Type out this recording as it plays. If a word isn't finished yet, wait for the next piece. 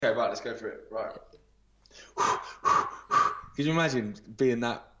Okay, right, let's go for it. Right. Could you imagine being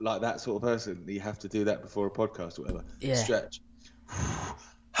that sort of person that you have to do that before a podcast or whatever? Yeah. Stretch. Ha,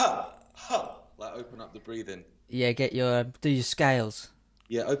 ha. Like open up the breathing. Yeah, do your scales.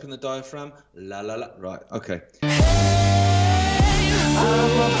 Yeah, open the diaphragm. La la la. Right, okay. I'm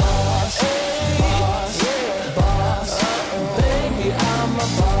a boss, baby, I'm a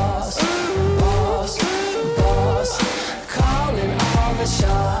boss, calling all the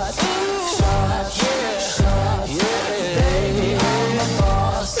shots, baby, I'm a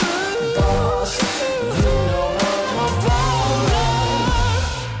boss, you know I'm a baller.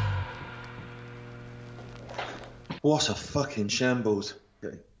 What a fucking shambles.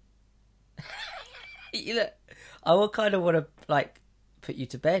 Okay. I kind of want to put you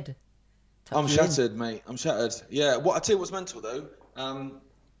to bed. I'm shattered, mate. I'm shattered. Yeah. I tell you what's mental though,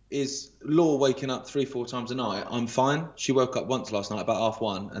 is Law waking up 3-4 times a night. I'm fine. She woke up once last night about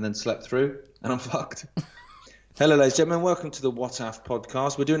 1:30 and then slept through, and I'm fucked. Hello, ladies and gentlemen. Welcome to the What Af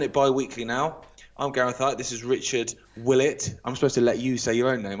podcast. We're doing it bi-weekly now. I'm Gareth Hart. This is Richard Willett. I'm supposed to let you say your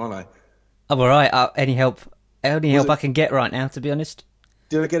own name, aren't I? I'm all right. Any help I can get right now, to be honest.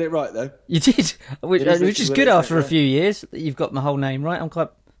 Did I get it right though? You did, which is good after a yeah. few years that you've got my whole name right. I'm quite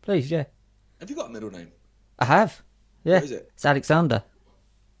pleased. Yeah. Have you got a middle name? I have. Yeah. What is it? It's Alexander.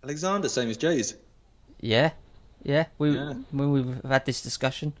 Alexander, same as Jay's. Yeah. When we've had this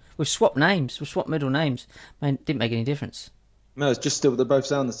discussion, we've swapped names. We've swapped middle names. Man, didn't make any difference. No, it's just still they both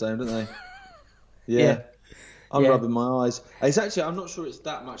sound the same, don't they? Yeah. I'm rubbing my eyes. It's actually I'm not sure it's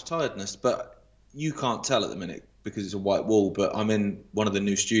that much tiredness, but you can't tell at the minute because it's a white wall. But I'm in one of the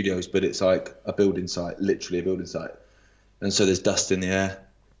new studios, but it's like a building site, literally a building site, and so there's dust in the air,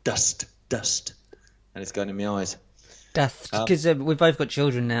 dust, and it's going in my eyes. Because we've both got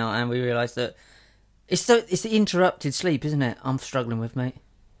children now, and we realise that it's the interrupted sleep, isn't it? I'm struggling with, mate.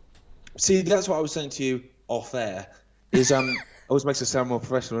 See, that's what I was saying to you off air. Is always makes us sound more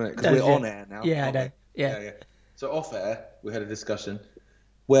professional, isn't it? Because we're on air now. Yeah, I know. Yeah. So off air, we had a discussion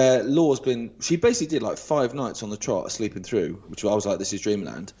where she basically did like 5 nights on the trot, sleeping through, which I was like, this is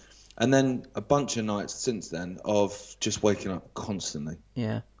dreamland, and then a bunch of nights since then of just waking up constantly.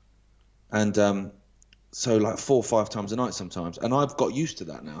 Yeah. And so like 4 or 5 times a night sometimes, and I've got used to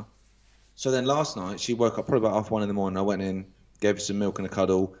that now. So then last night she woke up probably about 1:30 in the morning. I went in, gave her some milk and a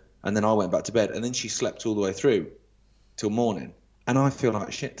cuddle, and then I went back to bed, and then she slept all the way through till morning, and I feel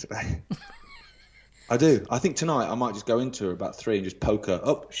like shit today. I do. I think tonight I might just go into her about 3 and just poke her.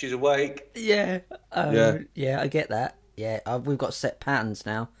 Oh, she's awake. Yeah. Yeah, I get that. Yeah, we've got set patterns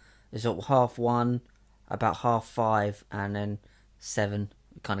now. It's at 1:30, about 5:30, and then 7.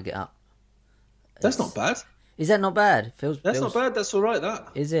 We kind of get up. That's not bad. Is that not bad? That's not bad. That's all right. That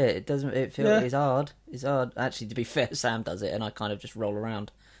is it. It doesn't. It feels. Yeah. It's hard. It's hard. Actually, to be fair, Sam does it, and I kind of just roll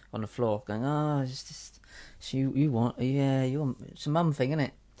around on the floor, going, "Oh, it's just you want. Yeah, you want. It's a mum thing,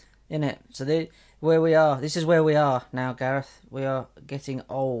 isn't it? So where we are. This is where we are now, Gareth. We are getting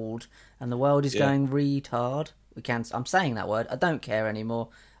old, and the world is going retard. I'm saying that word. I don't care anymore.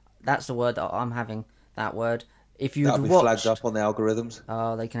 That's the word that I'm having. That word. If you'd that'll be watched, flagged up on the algorithms.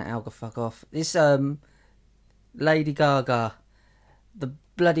 Oh, they can alga fuck off. This Lady Gaga, the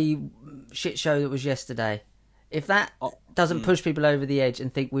bloody shit show that was yesterday. If that doesn't push people over the edge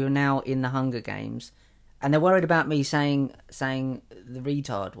and think we're now in the Hunger Games, and they're worried about me saying the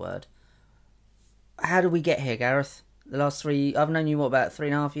retard word, how did we get here, Gareth? The last 3, I've known you about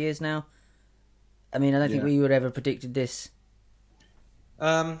 3.5 years now. I mean, I don't think we would ever predicted this.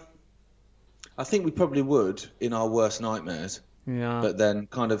 I think we probably would in our worst nightmares. Yeah. But then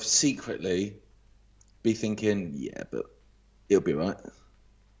kind of secretly be thinking, yeah, but it'll be right.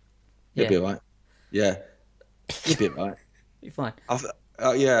 It'll be right. Yeah. It'll be right. You're fine. I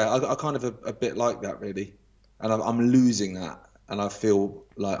kind of a bit like that, really. And I'm losing that. And I feel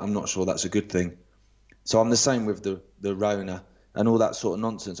like I'm not sure that's a good thing. So I'm the same with the Rona and all that sort of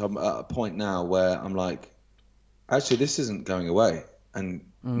nonsense. I'm at a point now where I'm like, actually, this isn't going away. And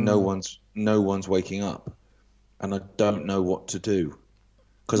no one's waking up, and I don't know what to do,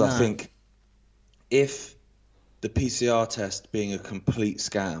 because I think if the PCR test being a complete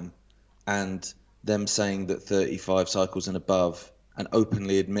scam and them saying that 35 cycles and above and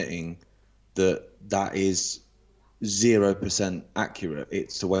openly admitting that is 0% accurate,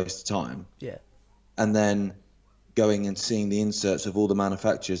 it's a waste of time. Yeah. And then going and seeing the inserts of all the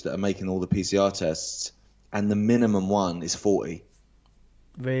manufacturers that are making all the PCR tests, and the minimum one is 40.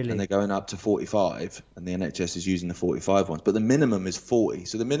 Really? And they're going up to 45, and the NHS is using the 45 ones. But the minimum is 40.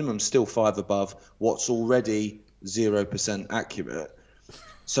 So the minimum's still 5 above what's already 0% accurate.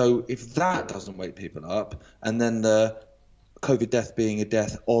 So if that doesn't wake people up, and then the COVID death being a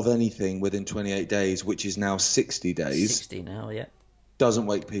death of anything within 28 days, which is now 60 days, 60 now, yeah. doesn't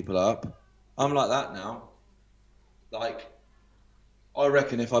wake people up. I'm like that now. Like, I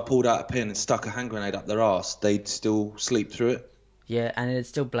reckon if I pulled out a pin and stuck a hand grenade up their arse, they'd still sleep through it. Yeah, and it'd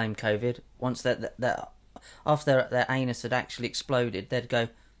still blame COVID. Once that after their anus had actually exploded, they'd go,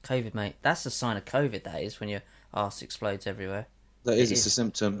 COVID, mate. That's a sign of COVID, that is, when your arse explodes everywhere. That is, it's a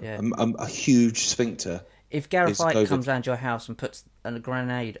symptom. Yeah. A huge sphincter. If Gareth It's White COVID. comes round your house and puts a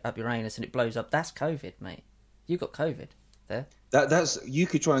grenade up your anus and it blows up, that's COVID, mate. You got COVID there. That's you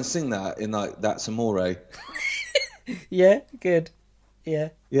could try and sing that in like That's Amore. Yeah, good. Yeah.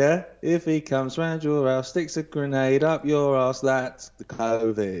 Yeah, if he comes round your house, sticks a grenade up your ass, that's the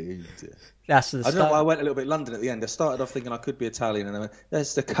COVID. That's the I don't know why I went a little bit London at the end. I started off thinking I could be Italian, and I went,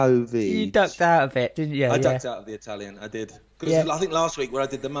 that's the COVID. You ducked out of it, didn't you? I ducked out of the Italian. I did. Because Yeah. I think last week where I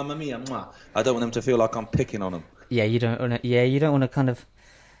did the Mamma Mia, mwah, I don't want them to feel like I'm picking on them. Yeah, you don't want to. Yeah, you don't want to kind of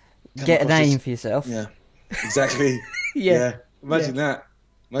get a across name as- for yourself. Yeah, exactly. Yeah. Imagine that.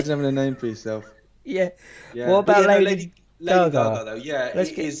 Imagine having a name for yourself. Yeah. Yeah. What But about no, Lady Gaga Gaga? though? Yeah, Let's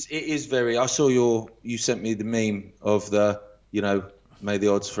it get- is. It is very. I saw you sent me the meme of the, may the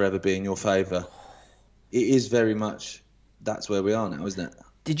odds forever be in your favour. It is very much. That's where we are now, isn't it?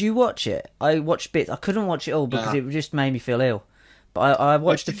 Did you watch it? I watched bits. I couldn't watch it all because Nah. it just made me feel ill. But I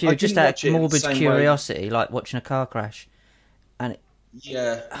watched a didn't- few I just didn't out watch it of in the morbid same way. curiosity, like watching a car crash. And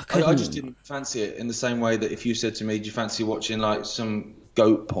Yeah, I couldn't- just didn't fancy it in the same way that if you said to me, "Do you fancy watching like some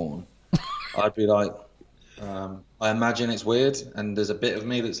goat porn?" I'd be like, I imagine it's weird, and there's a bit of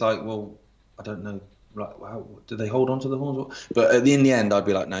me that's like, well, I don't know, like, how do they hold on to the horns? But in the end, I'd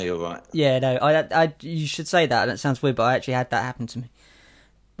be like, no, you're right. yeah, no, you should say that, and it sounds weird, but I actually had that happen to me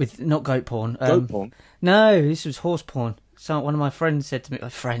with not goat porn. Goat porn? No, this was horse porn. So one of my friends said to me,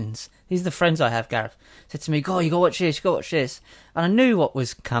 these are the friends I have, Gareth, said to me, "God, you got to watch this, you got to watch this," and I knew what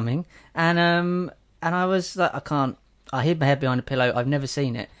was coming, and I was like, I can't. I hid my head behind a pillow. I've never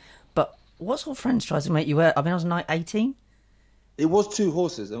seen it, but what sort of friends tries to make you wear? I mean, I was like 18. It was two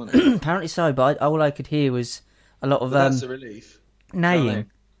horses, wasn't it? Apparently so, but all I could hear was a lot of But that's a relief. neighing.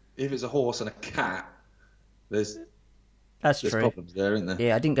 If it's a horse and a cat, there's That's true. problems there, isn't there?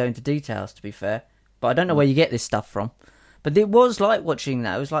 Yeah, I didn't go into details, to be fair. But I don't know where you get this stuff from. But it was like watching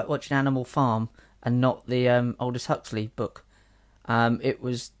that. It was like watching Animal Farm and not the Aldous Huxley book. It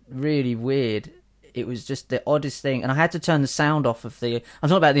was really weird. It was just the oddest thing. And I had to turn the sound off of the... I'm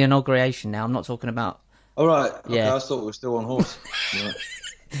talking about the inauguration now. I'm not talking about... All right. Okay, Yeah. I thought we were still on horse. Right.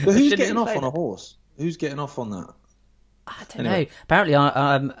 But who's shouldn't getting off say on a that. horse? Who's getting off on that? I don't Anyway. know.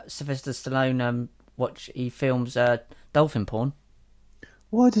 Apparently, Sylvester Stallone, he films dolphin porn.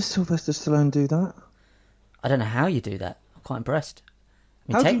 Why does Sylvester Stallone do that? I don't know how you do that. I'm quite impressed.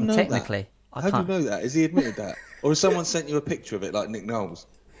 I mean, How do you know technically, that? I How do can't. you know that? Has he admitted that? Or has someone sent you a picture of it like Nick Knowles?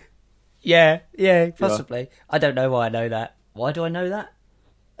 Yeah, possibly. I don't know why I know that. Why do I know that?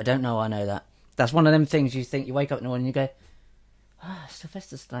 I don't know why I know that. That's one of them things you think, you wake up in the morning and you go,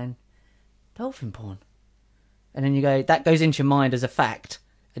 Sylvester Stallone, dolphin porn. And then you go, that goes into your mind as a fact.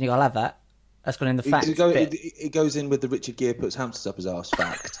 And you go, I'll have that. That's gone in the fact bit. It goes in with the Richard Gere puts hamsters up his arse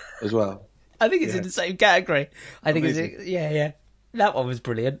fact as well. I think it's in the same category. I think Amazing. it's, yeah. That one was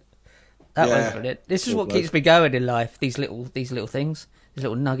brilliant. That Yeah. one's brilliant. This is All what bloke. keeps me going in life. These little things. These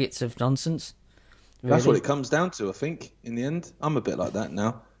little nuggets of nonsense. That's Really. what it comes down to, I think, in the end. I'm a bit like that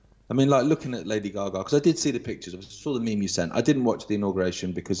now. I mean, like looking at Lady Gaga, because I did see the pictures. I saw the meme you sent. I didn't watch the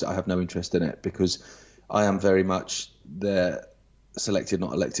inauguration because I have no interest in it, because I am very much the selected,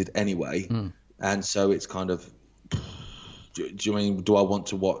 not elected anyway. And so it's kind of, do you mean, do I want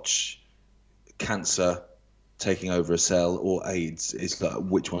to watch cancer taking over a cell or AIDS? It's like,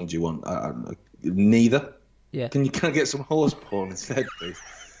 which one do you want? Neither. Yeah. Can you get some horse porn instead, please?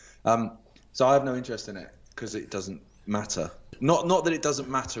 So I have no interest in it because it doesn't matter. Not that it doesn't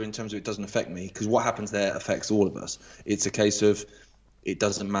matter in terms of it doesn't affect me, because what happens there affects all of us. It's a case of it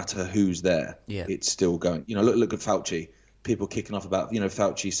doesn't matter who's there. Yeah. It's still going. Look at Fauci. People kicking off about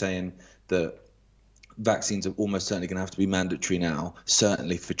Fauci saying that vaccines are almost certainly going to have to be mandatory now,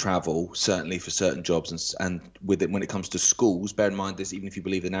 certainly for travel, certainly for certain jobs, and with it when it comes to schools. Bear in mind this, even if you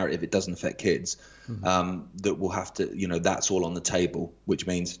believe the narrative, it doesn't affect kids. That will have to, that's all on the table, which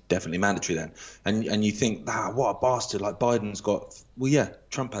means definitely mandatory then. And you think, what a bastard! Like Biden's got. Well, yeah,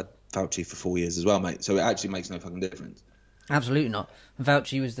 Trump had Fauci for 4 years as well, mate. So it actually makes no fucking difference. Absolutely not. And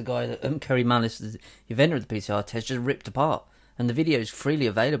Fauci was the guy that Kerry Mullis, the inventor of the PCR test, just ripped apart. And the video is freely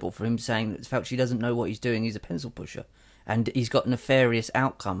available for him saying that Fauci doesn't know what he's doing. He's a pencil pusher. And he's got nefarious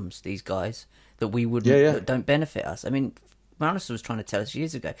outcomes, these guys, that we wouldn't, that don't benefit us. I mean, Mullis was trying to tell us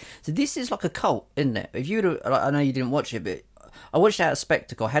years ago. So this is like a cult, isn't it? If you would, I know you didn't watch it, but I watched it out of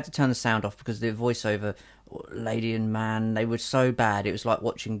spectacle. I had to turn the sound off because the voiceover, lady and man, they were so bad. It was like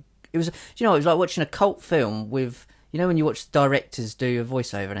watching. It was like watching a cult film with. You know when you watch the directors do a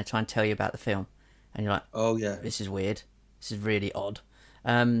voiceover and they try and tell you about the film, and you're like, oh yeah, this is weird. This is really odd.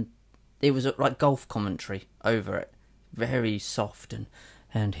 It was like golf commentary over it, very soft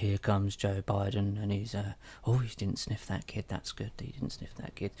and here comes Joe Biden and he's he didn't sniff that kid. That's good. He didn't sniff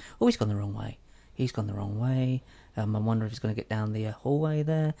that kid. Oh, he's gone the wrong way. He's gone the wrong way. I wonder if he's going to get down the hallway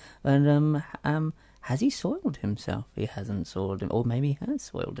there. And has he soiled himself? He hasn't soiled him, or maybe he has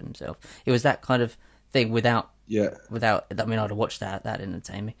soiled himself. It was that kind of thing without. I mean, I'd have watched that. That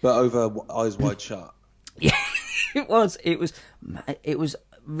entertained me. But over Eyes Wide Shut. Yeah, it was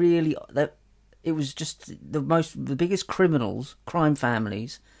really that. It was just the biggest crime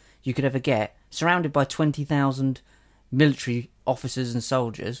families you could ever get, surrounded by 20,000 military officers and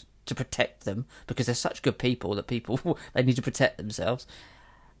soldiers to protect them because they're such good people that they need to protect themselves.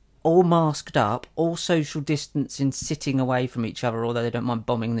 All masked up, all social distancing, sitting away from each other, although they don't mind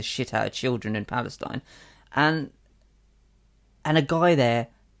bombing the shit out of children in Palestine. And a guy there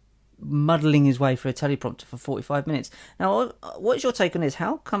muddling his way through a teleprompter for 45 minutes. Now, what's your take on this?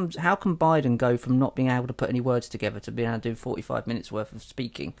 How can Biden go from not being able to put any words together to being able to do 45 minutes worth of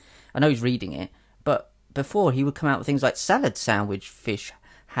speaking? I know he's reading it, but before he would come out with things like salad sandwich, fish,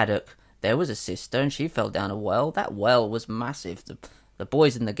 haddock. There was a sister and she fell down a well. That well was massive. The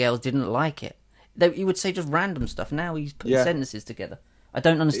boys and the girls didn't like it. He would say just random stuff. Now he's putting sentences together. I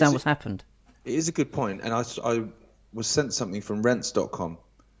don't understand what's happened. It is a good point, and I was sent something from Rents.com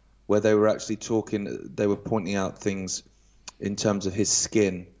where they were actually they were pointing out things in terms of his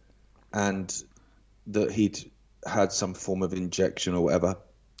skin and that he'd had some form of injection or whatever.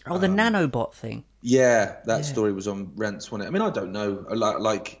 Oh, the nanobot thing. Yeah, that story was on Rents, wasn't it? I mean, I don't know.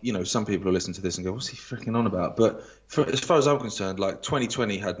 Like, some people will listen to this and go, what's he freaking on about? But as far as I'm concerned, like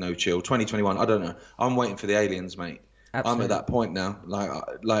 2020 had no chill. 2021, I don't know. I'm waiting for the aliens, mate. Absolutely. I'm at that point now.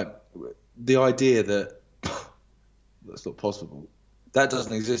 Like the idea that that's not possible. That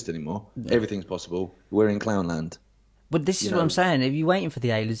doesn't exist anymore. No. Everything's possible. We're in Clownland. But this is what I'm saying. If you're waiting for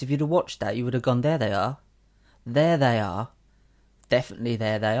the aliens, if you'd have watched that, you would have gone, there they are. There they are. Definitely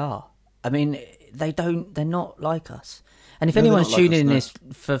there they are. I mean, they're not like us. And if anyone's tuning in this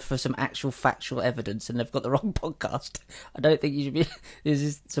for some actual factual evidence and they've got the wrong podcast, I don't think you should be... This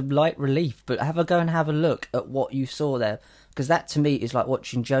is some light relief, but have a go and have a look at what you saw there. Because that, to me, is like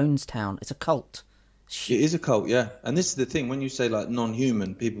watching Jonestown. It's a cult. It is a cult, yeah. And this is the thing. When you say, like,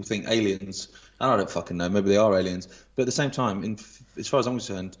 non-human, people think aliens. And I don't fucking know. Maybe they are aliens. But at the same time, as far as I'm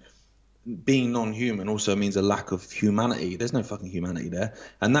concerned, being non-human also means a lack of humanity. There's no fucking humanity there.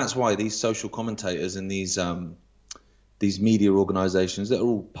 And that's why these social commentators and these media organisations that are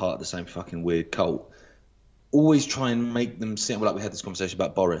all part of the same fucking weird cult always try and make them seem like we had this conversation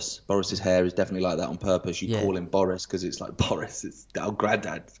about Boris. Boris's hair is definitely like that on purpose. You call him Boris because it's like Boris. It's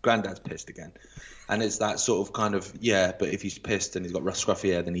granddad's pissed again. And it's that sort of kind of, but if he's pissed and he's got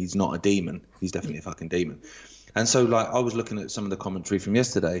scruffy hair, then he's not a demon. He's definitely a fucking demon. And so, like, I was looking at some of the commentary from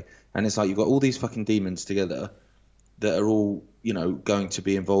yesterday, and it's like you've got all these fucking demons together that are all, going to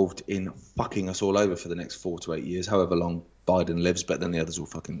be involved in fucking us all over for the next 4 to 8 years, however long Biden lives, but then the others will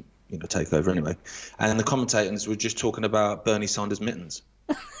fucking, take over anyway. And the commentators were just talking about Bernie Sanders' mittens.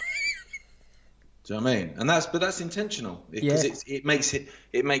 Do you know what I mean? And that's intentional because it makes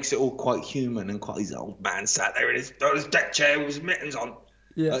it all quite human and quite. This old man sat there in his deck chair with his mittens on.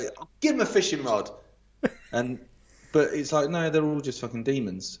 Yeah, I'll give him a fishing rod. But it's like, no, they're all just fucking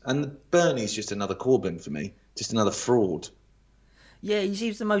demons. And Bernie's just another Corbyn for me, just another fraud. Yeah, he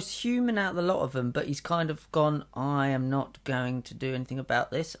seems the most human out of the lot of them, but he's kind of gone, I am not going to do anything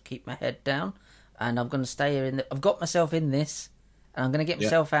about this. I'll keep my head down, and I'm going to stay here. I've got myself in this, and I'm going to get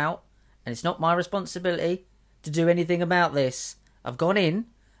myself out, and it's not my responsibility to do anything about this. I've gone in,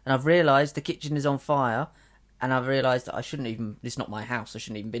 and I've realised the kitchen is on fire, and I've realised that it's not my house, I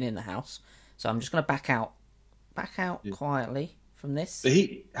shouldn't even been in the house. So I'm just going to back out quietly from this. But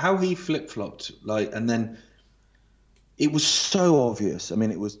how he flip-flopped, and then it was so obvious. I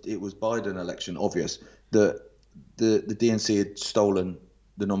mean, it was Biden election obvious that the DNC had stolen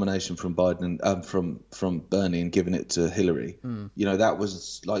the nomination from Biden from Bernie and given it to Hillary. That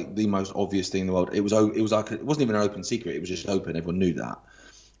was like the most obvious thing in the world. It was like it wasn't even an open secret. It was just open. Everyone knew that.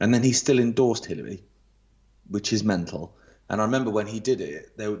 And then he still endorsed Hillary, which is mental. And I remember when he did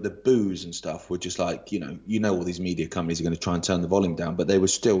it, the boos and stuff were just like, all these media companies are going to try and turn the volume down, but they were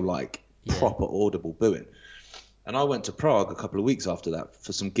still like proper audible booing. And I went to Prague a couple of weeks after that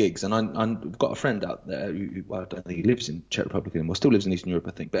for some gigs. And I've got a friend out there who well, I don't think he lives in Czech Republic anymore, still lives in Eastern Europe,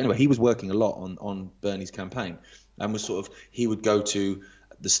 I think. But anyway, he was working a lot on Bernie's campaign and was sort of, he would go to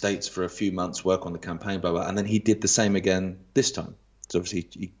the States for a few months, work on the campaign, blah, blah. And then he did the same again this time. So obviously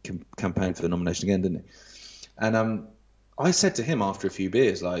he campaigned for the nomination again, didn't he? And I said to him after a few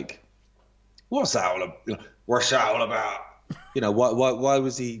beers, like, what's that all about? You know, why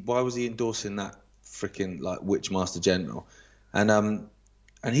was he endorsing that freaking like Witchmaster General? And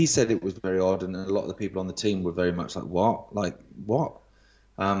he said it was very odd, and a lot of the people on the team were very much like, what?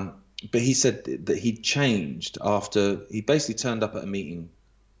 But he said that he changed after he basically turned up at a meeting,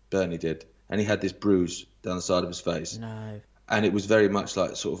 Bernie did, and he had this bruise down the side of his face. No. And it was very much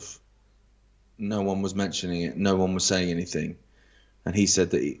like sort of no one was mentioning it, no one was saying anything. And he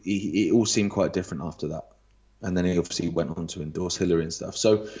said that it all seemed quite different after that. And then he obviously went on to endorse Hillary and stuff.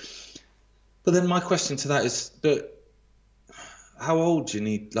 So, but then my question to that is, but how old do you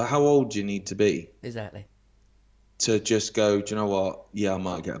need to be? Exactly. To just go, do you know what? Yeah, I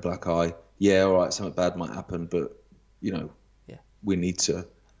might get a black eye. Yeah, all right, something bad might happen, but, you know, we need to.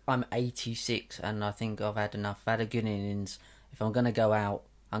 I'm 86 and I think I've had enough. I've had a good innings. If I'm going to go out,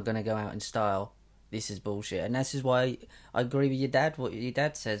 I'm going to go out in style. This is bullshit. And this is why I agree with your dad, what your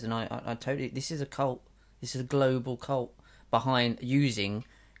dad says. And I totally, this is a cult. This is a global cult behind using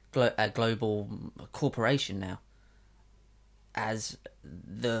a global corporation now as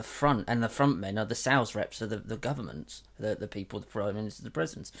the front, and the front men are the sales reps of the governments, the people, the prime ministers, the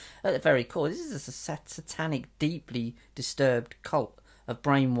presidents. At the very core, this is a satanic, deeply disturbed cult of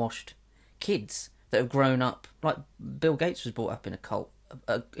brainwashed kids that have grown up, like Bill Gates was brought up in a cult,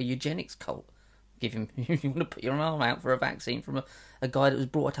 a eugenics cult. You want to put your arm out for a vaccine from a guy that was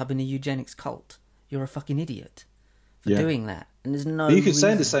brought up in a eugenics cult. You're a fucking idiot for doing that. And there's no. But you could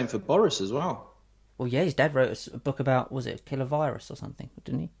say the same for Boris as well. Well, yeah, his dad wrote a book about, was it Killer Virus or something,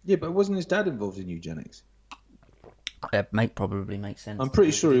 didn't he? Yeah, but wasn't his dad involved in eugenics? Probably makes sense. I'm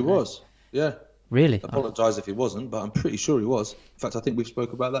pretty sure he was. Yeah. Really? I apologise if he wasn't, but I'm pretty sure he was. In fact, I think we've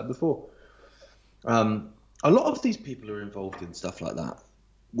spoke about that before. A lot of these people are involved in stuff like that,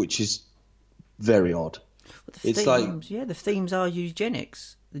 which is very odd. Well, the themes are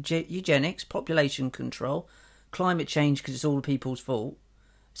eugenics. Eugenics, population control, climate change because it's all the people's fault.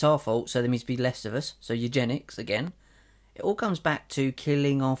 It's our fault, so there needs to be less of us. So eugenics again. It all comes back to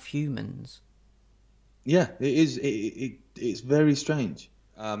killing off humans. Yeah, it is. It's very strange.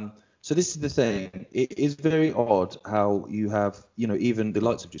 So this is the thing. It is very odd how you have, you know, even the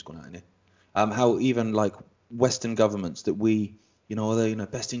lights have just gone out in here. How even like Western governments that we, you know, they're, you know,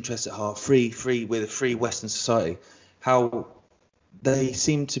 best interests at heart, free, we're the free Western society. How they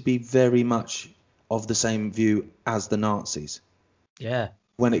seem to be very much of the same view as the Nazis. Yeah.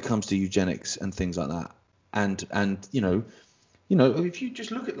 When it comes to eugenics and things like that, and you know, if you just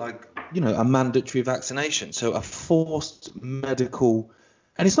look at like, you know, a mandatory vaccination, so a forced medical,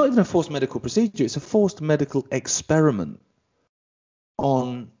 and it's not even a forced medical procedure, it's a forced medical experiment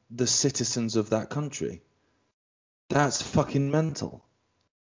on the citizens of that country. That's fucking mental,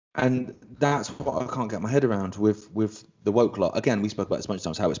 and that's what I can't get my head around with the woke lot. Again, we spoke about this much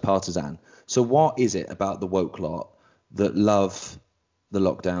times, how it's partisan. So what is it about the woke lot that love the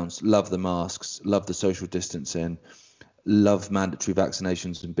lockdowns, love the masks, love the social distancing, love mandatory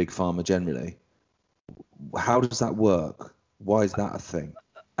vaccinations and big pharma generally? How does that work? Why is that a thing?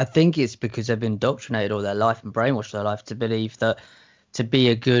 I think it's because they've been indoctrinated all their life and brainwashed their life to believe that to be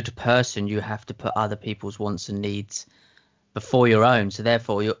a good person, you have to put other people's wants and needs before your own. So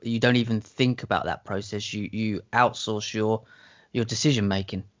therefore, you don't even think about that process. You outsource your decision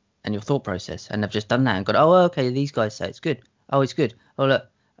making and your thought process. And they've just done that and gone, oh, okay, these guys say it's good. Oh, it's good. Oh, look.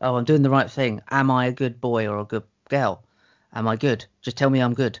 Oh, I'm doing the right thing. Am I a good boy or a good girl? Am I good? Just tell me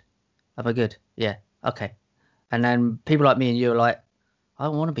I'm good. Am I good? Yeah. Okay. And then people like me and you are like, I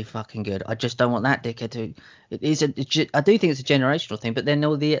don't want to be fucking good. I just don't want that dickhead to. I do think it's a generational thing, but then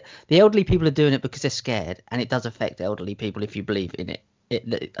all the elderly people are doing it because they're scared, and it does affect elderly people if you believe in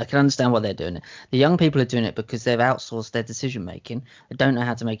it. I can understand why they're doing it. The young people are doing it because they've outsourced their decision making. They don't know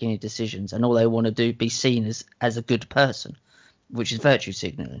how to make any decisions, and all they want to do be seen as a good person, which is virtue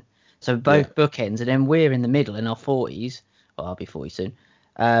signaling. So both bookends, and then we're in the middle in our 40s. Well, I'll be 40 soon.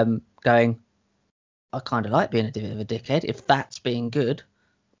 Going, I kind of like being a bit of a dickhead. If that's being good,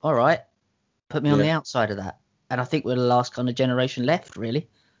 all right, put me on the outside of that. And I think we're the last kind of generation left, really.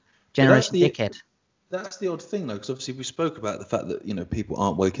 Generation dickhead. That's the odd thing, though, because obviously we spoke about the fact that, you know, people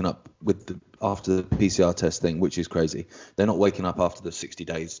aren't waking up after the PCR test thing, which is crazy. They're not waking up after the 60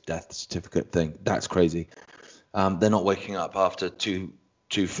 days death certificate thing. That's crazy. They're not waking up after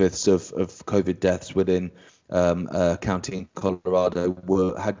two-fifths of COVID deaths within county in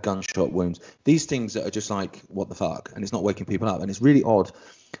Colorado had gunshot wounds. These things that are just like, what the fuck? And it's not waking people up. And it's really odd.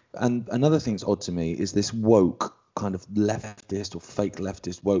 And another thing that's odd to me is this woke kind of leftist or fake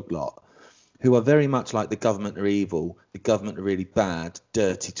leftist woke lot who are very much like the government are evil, the government are really bad,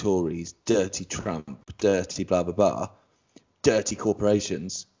 dirty Tories, dirty Trump, dirty blah, blah, blah, dirty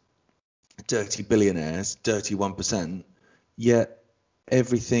corporations, dirty billionaires, dirty 1%, yet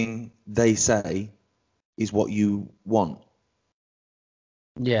everything they say is what you want.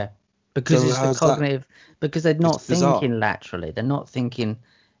 Yeah, because So it's the how's that- cognitive. Because they're not It's bizarre. thinking laterally. They're not thinking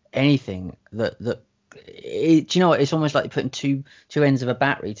anything do you know what? It's almost like putting two ends of a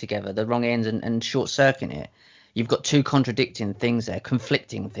battery together, the wrong ends, and short circuiting it. You've got two contradicting things there,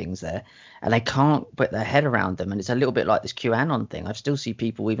 conflicting things there, and they can't put their head around them. And it's a little bit like this QAnon thing. I still see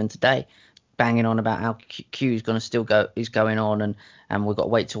people even today banging on about how Q is going on, and we've got to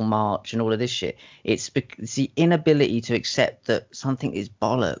wait till March and all of this shit. It's the inability to accept that something is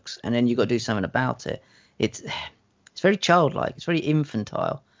bollocks, and then you've got to do something about it. It's very childlike. It's very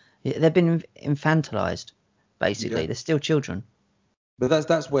infantile. They've been infantilized, basically. Yeah. They're still children. But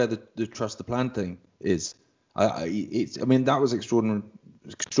that's where the trust the plan thing is. I mean, that was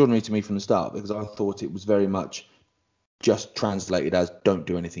extraordinary to me from the start, because I thought it was very much just translated as don't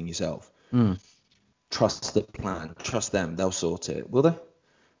do anything yourself. Trust the plan, trust them, they'll sort it, will they?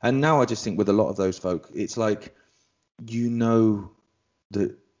 And now I just think with a lot of those folk, it's like, you know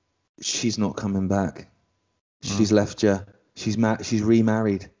that she's not coming back. She's left you. She's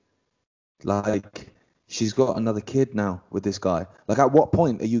remarried. Like, she's got another kid now with this guy. Like, at what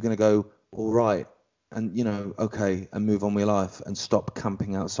point are you going to go, all right, and, you know, okay, and move on with your life and stop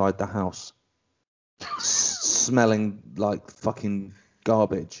camping outside the house, smelling like fucking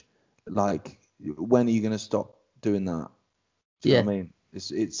garbage? Like, when are you going to stop doing that? Do you know what I mean?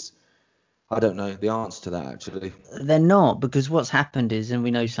 It's I don't know the answer to that, actually. They're not, because what's happened is, and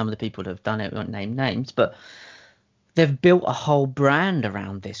we know some of the people that have done it, we won't name names, but they've built a whole brand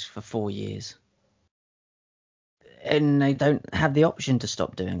around this for 4 years. And they don't have the option to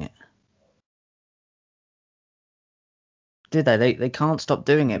stop doing it. Do they? They can't stop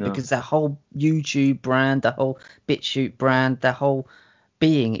doing it, No. because their whole YouTube brand, the whole BitChute brand, their whole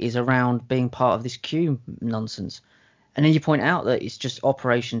being is around being part of this Q nonsense. And then you point out that it's just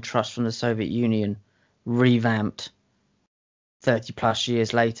Operation Trust from the Soviet Union revamped 30 plus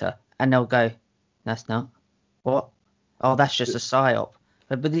years later, and they'll go, that's not. What? Oh, that's just a psyop.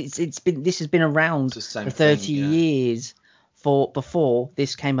 But this has been around It's the same for 30 thing, yeah. years before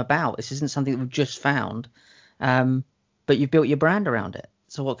this came about. This isn't something that we've just found. But you've built your brand around it.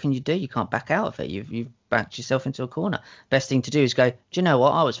 So what can you do? You can't back out of it. You've backed yourself into a corner. Best thing to do is go, do you know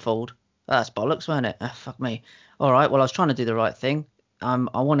what? I was fooled. Oh, that's bollocks, weren't it? Oh, fuck me. All right, well, I was trying to do the right thing.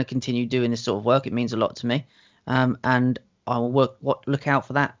 I want to continue doing this sort of work. It means a lot to me. And I will look out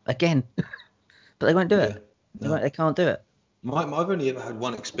for that again. But they won't do it. No. They can't do it. I've only ever had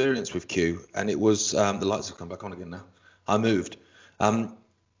one experience with Q, and it was the lights have come back on again now. I moved. I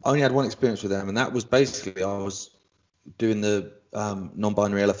only had one experience with them, and that was basically I was doing the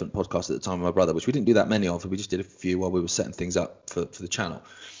non-binary elephant podcast at the time with my brother, which we didn't do that many of. We just did a few while we were setting things up for the channel.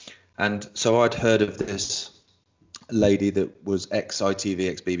 And so I'd heard of this lady that was ex-ITV,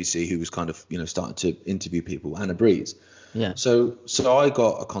 ex-BBC, who was kind of, you know, starting to interview people, Anna Breeze. Yeah. So I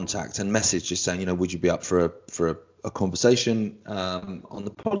got a contact and message just saying, you know, would you be up for a conversation on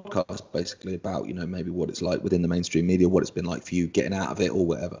the podcast, basically about, you know, maybe what it's like within the mainstream media, what it's been like for you getting out of it or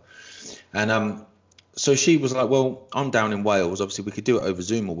whatever. And so she was like, well, I'm down in Wales. Obviously, we could do it over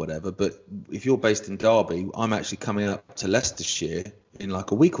Zoom or whatever. But if you're based in Derby, I'm actually coming up to Leicestershire in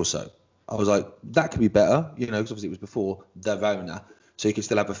like a week or so. I was like, that could be better, you know, because obviously it was before the Rona. So you could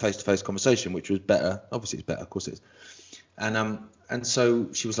still have a face-to-face conversation, which was better. Obviously, it's better. Of course it is. And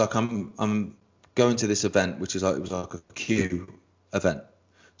so she was like, I'm going to this event, which is like, it was like a Q event.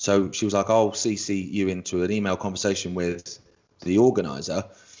 So she was like, I'll CC you into an email conversation with the organizer.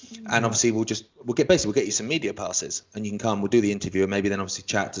 And obviously we'll get you some media passes and you can come, we'll do the interview and maybe then obviously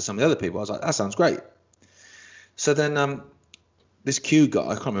chat to some of the other people. I was like, that sounds great. So then this Q guy,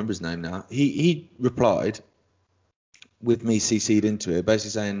 I can't remember his name now, he replied with me CC'd into it,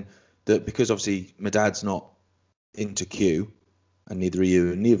 basically saying that because obviously my dad's not into Q and neither are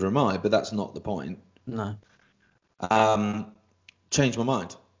you and neither am I, but that's not the point. No. Changed my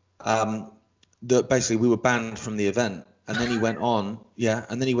mind. That basically we were banned from the event. And then he went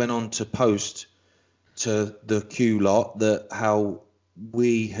on, to post to the Q lot that how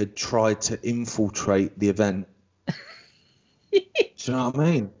we had tried to infiltrate the event. Do you know what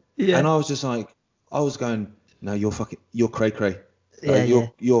I mean? Yeah. And I was just like, I was going, no, you're cray cray. Yeah,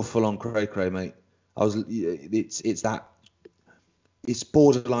 You're full on cray cray, mate. It's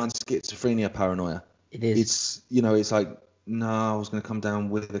borderline schizophrenia paranoia. It is. It's, you know, it's like, no, I was going to come down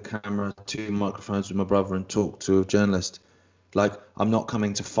with a camera, 2 microphones with my brother and talk to a journalist. Like, I'm not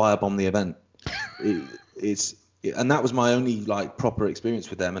coming to firebomb the event. And that was my only like proper experience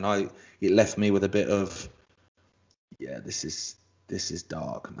with them, and it left me with a bit of, yeah, this is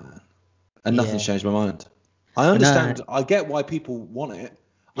dark, man. And nothing's changed my mind. I understand. I get why people want it.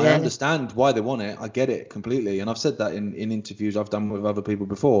 I understand why they want it. I get it completely. And I've said that in interviews I've done with other people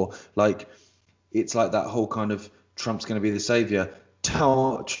before. Like, it's like that whole kind of Trump's going to be the savior.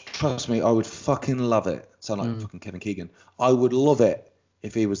 Trust me, I would fucking love it. Sound like fucking Kevin Keegan. I would love it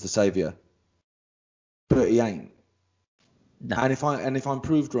if he was the savior. But he ain't. No. And if I'm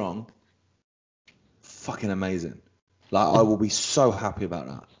proved wrong, fucking amazing. Like, I will be so happy about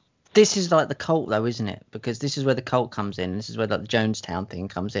that. This is like the cult, though, isn't it? Because this is where the cult comes in. This is where like the Jonestown thing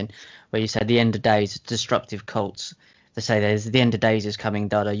comes in, where you say the end of days, destructive cults. They say there's the end of days is coming,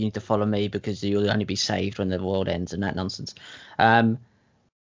 Dada. You need to follow me because you'll only be saved when the world ends and that nonsense.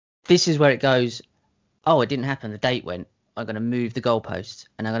 This is where it goes. Oh, it didn't happen. The date went. I'm going to move the goalposts,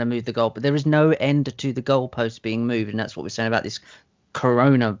 and I'm going to move the goal. But there is no end to the goalposts being moved, and that's what we're saying about this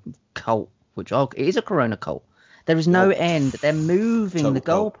Corona cult, which it is a Corona cult. There is no end. They're moving the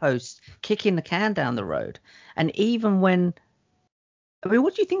goalposts, kicking the can down the road. And even when, I mean,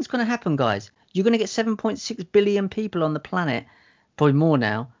 what do you think is going to happen, guys? You're going to get 7.6 billion people on the planet, probably more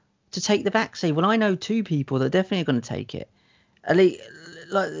now, to take the vaccine. Well, I know 2 people that are definitely going to take it. At least,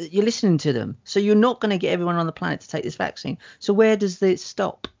 like, you're listening to them. So you're not going to get everyone on the planet to take this vaccine. So where does this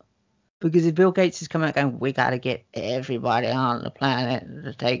stop? Because if Bill Gates is coming out going, we got to get everybody on the planet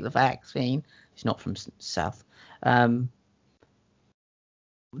to take the vaccine. He's not from South.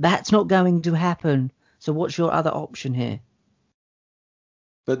 That's not going to happen. So what's your other option here?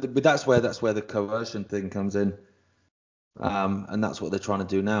 But that's where the coercion thing comes in, and that's what they're trying to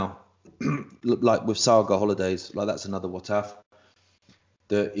do now. Like with Saga Holidays, like that's another what if.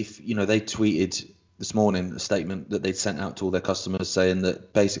 That if they tweeted this morning a statement that they'd sent out to all their customers saying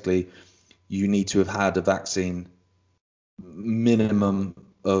that basically you need to have had a vaccine minimum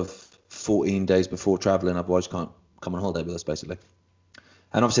of 14 days before traveling, otherwise you can't come on holiday with us, basically.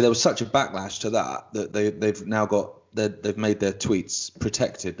 And obviously there was such a backlash to that they've now got they've made their tweets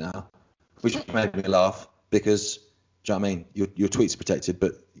protected now, which made me laugh because, do you know what I mean? Your tweets are protected,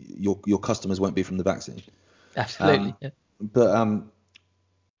 but your customers won't be from the vaccine. Absolutely.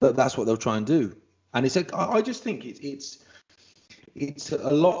 But that's what they'll try and do. And it's I just think it's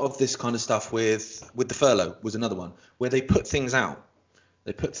a lot of this kind of stuff with the furlough was another one where they put things out.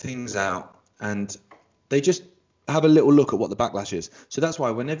 They put things out and they just have a little look at what the backlash is. So that's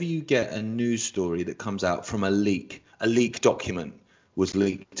why whenever you get a news story that comes out from a leak document was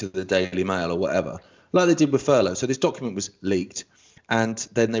leaked to the Daily Mail or whatever, like they did with furlough. So this document was leaked and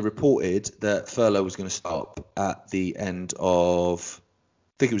then they reported that furlough was going to stop at the end of,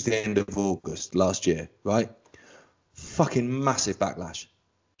 I think it was the end of August last year, right? Fucking massive backlash.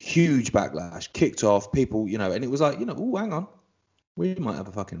 Huge backlash. Kicked off, people, and it was like, oh, hang on. We might have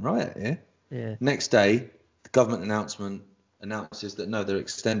a fucking riot here. Yeah. Next day, the government announces that no, they're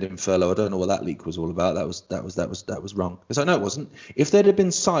extending furlough. I don't know what that leak was all about. That was wrong. Because I know it wasn't. If there'd have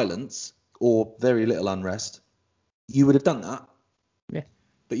been silence or very little unrest, you would have done that. Yeah.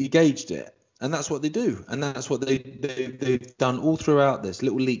 But you gauged it, and that's what they do, and that's what they've done all throughout this.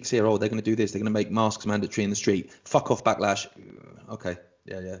 Little leaks here. Oh, they're going to do this. They're going to make masks mandatory in the street. Fuck off, backlash. Okay.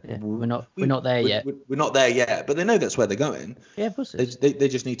 Yeah. We're not there yet. We're not there yet, but they know that's where they're going. Yeah, of course. They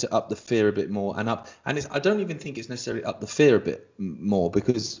just need to up the fear a bit more and I don't even think it's necessarily up the fear a bit more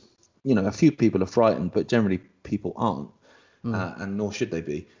because a few people are frightened, but generally people aren't, and nor should they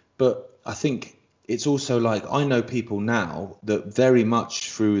be. But I think it's also like I know people now that very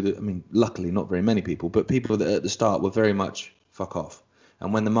much luckily not very many people, but people that at the start were very much fuck off,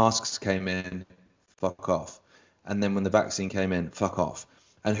 and when the masks came in, fuck off. And then when the vaccine came in, fuck off.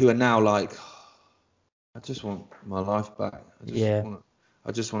 And who are now like, I just want my life back.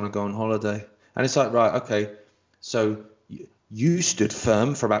 I just want to go on holiday. And it's like, right, okay. So you stood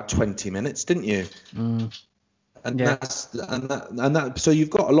firm for about 20 minutes, didn't you? And that. So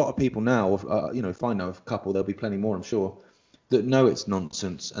you've got a lot of people now. If I know of a couple, there'll be plenty more, I'm sure, that know it's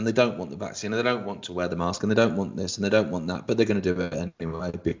nonsense and they don't want the vaccine and they don't want to wear the mask and they don't want this and they don't want that, but they're going to do it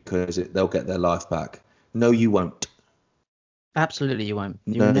anyway because they'll get their life back. No, you won't. Absolutely, you won't.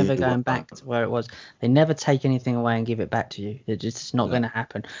 You're never going back to where it was. They never take anything away and give it back to you. It's not going to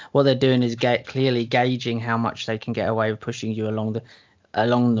happen. What they're doing is clearly gauging how much they can get away with pushing you along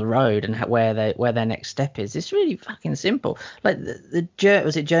along the road and where their next step is. It's really fucking simple. Like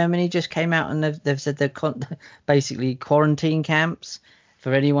was it Germany just came out and they've said they're basically quarantine camps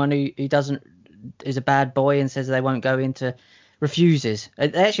for anyone who is a bad boy and says they won't go into, refuses.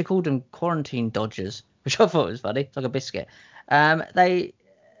 They actually called them quarantine dodgers, which I thought was funny. It's like a biscuit. They're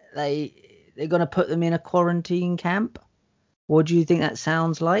going to put them in a quarantine camp. What do you think that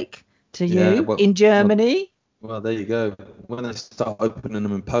sounds like to you in Germany? Well, there you go. When they start opening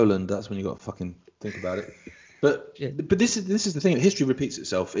them in Poland, that's when you got to fucking think about it. But this is the thing. History repeats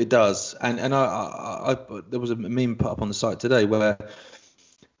itself. It does. And I there was a meme put up on the site today where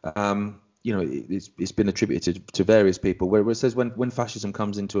it's been attributed to various people where it says when fascism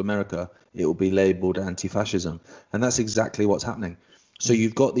comes into America, it will be labeled anti-fascism, and that's exactly what's happening. So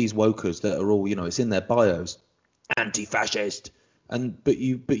you've got these wokers that are all, it's in their bios, anti-fascist, but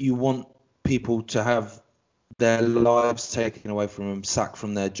you want people to have their lives taken away from them, sacked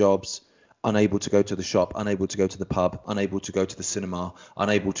from their jobs, unable to go to the shop, unable to go to the pub, unable to go to the cinema,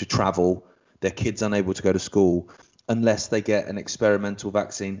 unable to travel, their kids unable to go to school, unless they get an experimental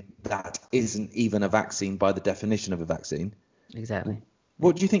vaccine that isn't even a vaccine by the definition of a vaccine. Exactly.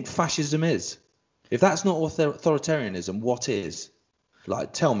 What do you think fascism is? If that's not authoritarianism, what is?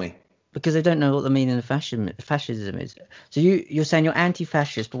 Like, tell me. Because they don't know what the meaning of fascism is. So you're saying you're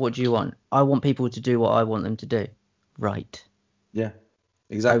anti-fascist, but what do you want? I want people to do what I want them to do. Right. Yeah,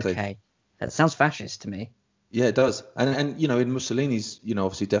 exactly. Okay. That sounds fascist to me. Yeah, it does. And in Mussolini's,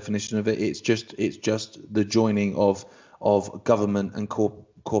 obviously definition of it, it's just the joining of government and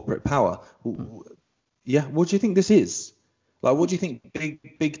corporate power. Yeah, what do you think this is? Like, what do you think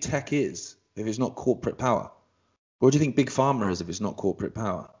big tech is if it's not corporate power? What do you think big pharma is if it's not corporate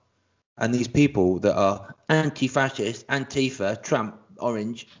power? And these people that are anti-fascist, Antifa, Trump,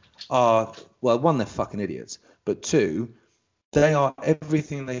 Orange, are, well, one, they're fucking idiots, but two, they are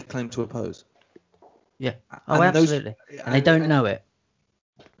everything they claim to oppose. Yeah. Oh, absolutely. And they don't know it.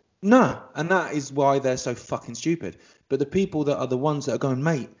 No, and that is why they're so fucking stupid. But the people that are the ones that are going,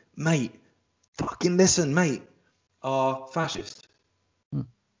 mate, fucking listen, mate, are fascist.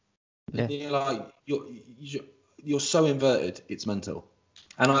 Yeah. You're so inverted, it's mental.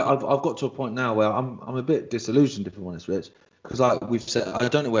 And I've got to a point now where I'm a bit disillusioned, if I'm honest, Rich, because like we've said, I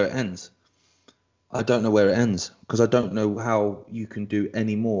don't know where it ends. Because I don't know how you can do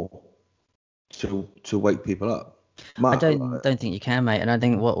any more to wake people up. I don't think you can, mate. And I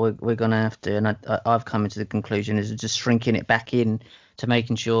think what we're going to have to, and I've come into the conclusion, is just shrinking it back in to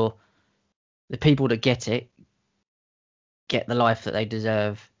making sure the people that get it get the life that they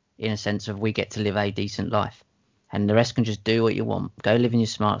deserve, in a sense of we get to live a decent life. And the rest can just do what you want. Go live in your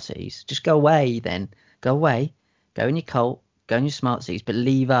smart cities. Just go away then. Go away. Go in your cult. Go in your smart cities. But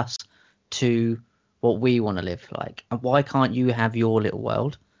leave us to what we want to live like. And why can't you have your little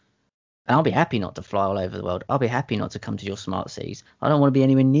world? And I'll be happy not to fly all over the world. I'll be happy not to come to your smart cities. I don't want to be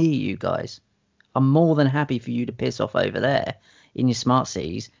anywhere near you guys. I'm more than happy for you to piss off over there in your smart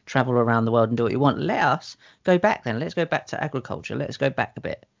cities, travel around the world and do what you want. Let us go back then. Let's go back to agriculture. Let's go back a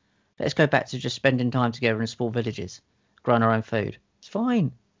bit. Let's go back to just spending time together in small villages, growing our own food. It's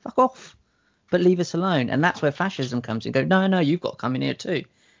fine. Fuck off. But leave us alone. And that's where fascism comes in. Go, no, you've got to come in here too.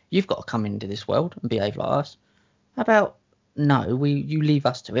 You've got to come into this world and behave like us. How about, no, you leave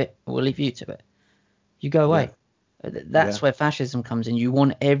us to it, we'll leave you to it. You go away. Yeah. That's where fascism comes in. You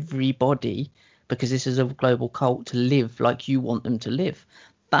want everybody, because this is a global cult, to live like you want them to live.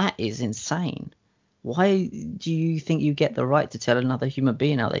 That is insane. Why do you think you get the right to tell another human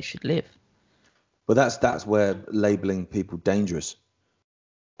being how they should live? Well, that's where labeling people dangerous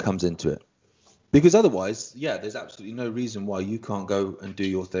comes into it. Because otherwise, there's absolutely no reason why you can't go and do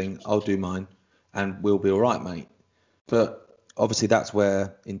your thing. I'll do mine and we'll be all right, mate. But obviously that's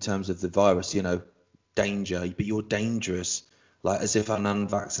where, in terms of the virus, danger, but you're dangerous. Like, as if an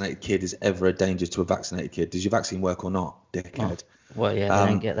unvaccinated kid is ever a danger to a vaccinated kid. Does your vaccine work or not, dickhead? Oh, well, yeah,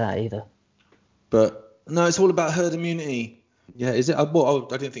 they don't get that either. But no, it's all about herd immunity. Yeah, is it? I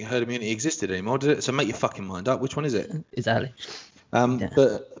didn't think herd immunity existed anymore, did it? So make your fucking mind up. Which one is it? Exactly.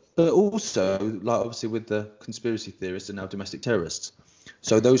 But also, like, obviously with the conspiracy theorists and now domestic terrorists.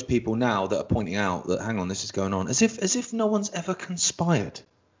 So those people now that are pointing out that, hang on, this is going on, as if no one's ever conspired.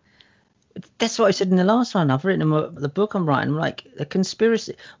 That's what I said in the last one. I've written the book I'm writing. I'm like, a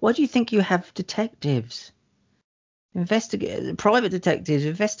conspiracy. Why do you think you have detectives? Private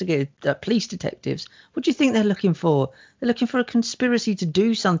detectives, police detectives. What do you think they're looking for? They're looking for a conspiracy to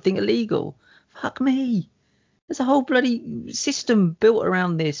do something illegal. Fuck me. There's a whole bloody system built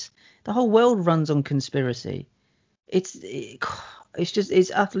around this. The whole world runs on conspiracy. It's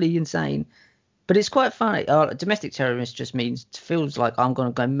utterly insane. But it's quite funny. Domestic terrorist just feels like I'm going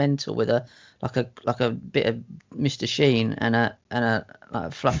to go mental with a bit of Mr. Sheen and a like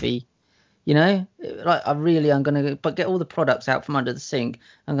a fluffy, like I'm going to get all the products out from under the sink.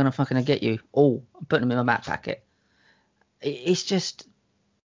 I'm going to fucking get you all. I'm putting them in my back packet. It's just,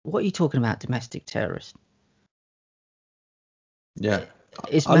 what are you talking about, domestic terrorist? Yeah,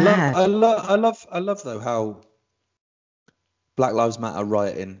 it's mad. I love though how Black Lives Matter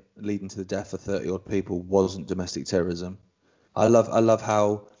rioting leading to the death of 30 odd people wasn't domestic terrorism. I love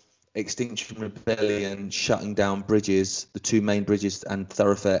how Extinction Rebellion shutting down bridges, the two main bridges and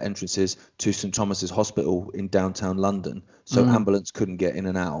thoroughfare entrances to St Thomas's Hospital in downtown London, so ambulance couldn't get in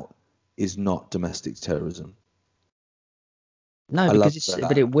and out, is not domestic terrorism. No,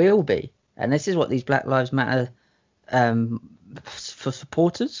 but it will be, and this is what these Black Lives Matter for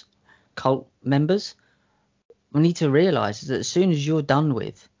supporters, cult members, we need to realise is that as soon as your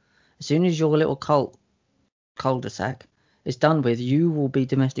little cult cul-de-sac is done with, you will be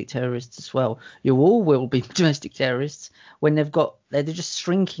domestic terrorists as well. You all will be domestic terrorists when they're just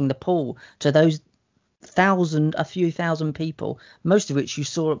shrinking the pool to those a few thousand people, most of which you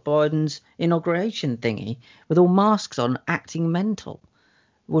saw at Biden's inauguration thingy with all masks on, acting mental.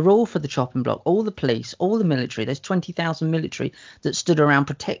 We're all for the chopping block, all the police, all the military. There's 20,000 military that stood around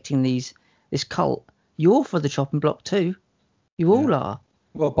protecting this cult. You're for the chopping block too. You all are.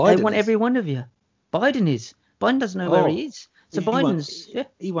 Well, Biden they want every one of you. Biden is. Biden doesn't know where he is. So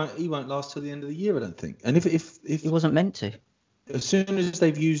he won't last till the end of the year, I don't think. And if he wasn't meant to. As soon as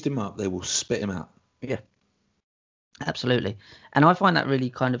they've used him up, they will spit him out. Yeah. Absolutely. And I find that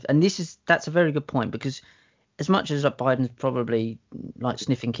really kind of, and that's a very good point, because as much as Biden's probably like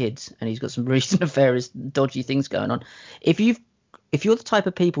sniffing kids and he's got some recent nefarious, dodgy things going on, if you're the type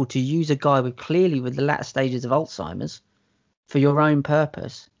of people to use a guy with the latter stages of Alzheimer's for your own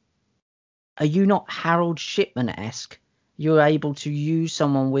purpose, are you not Harold Shipman-esque? You're able to use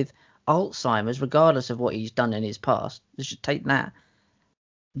someone with Alzheimer's regardless of what he's done in his past. You should take that.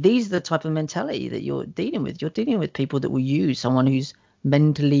 These are the type of mentality that you're dealing with. You're dealing with people that will use someone who's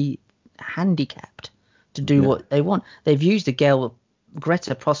mentally handicapped to do what they want. They've used a girl,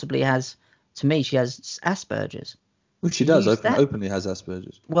 Greta possibly has, to me, she has Asperger's. Which she does, openly has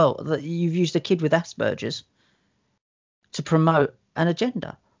Asperger's. Well, you've used a kid with Asperger's to promote an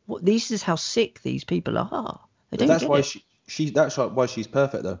agenda. This is how sick these people are. That's why she's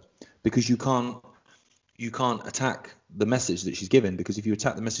perfect though, because you can't attack the message that she's given, because if you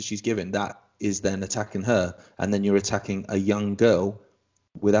attack the message she's given, that is then attacking her, and then you're attacking a young girl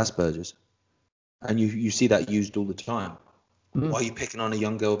with Asperger's, and you see that used all the time. Why are you picking on a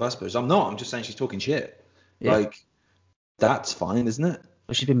young girl with Asperger's? I'm not. I'm just saying she's talking shit. Yeah. Like, that's fine, isn't it?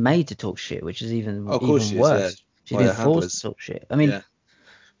 Well, she's been made to talk shit, which is even worse. Yeah. She's been forced to talk shit. I mean,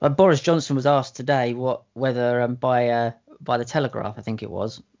 Boris Johnson was asked today whether by the Telegraph, I think it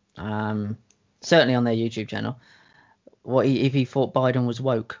was, certainly on their YouTube channel, if he thought Biden was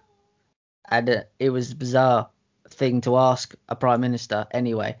woke, and it was a bizarre thing to ask a prime minister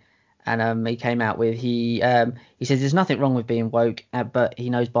anyway. And he came out with he says there's nothing wrong with being woke, but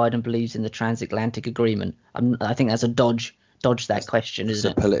he knows Biden believes in the transatlantic agreement. I think that's a dodge that question, isn't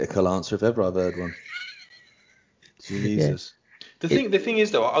it? It's a political answer if ever I've heard one. Jesus. Yeah. The thing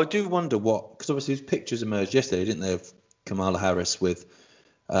is though, I do wonder because obviously these pictures emerged yesterday, didn't they, of Kamala Harris with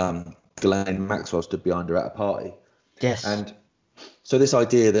Ghislaine Maxwell stood behind her at a party. Yes. And so this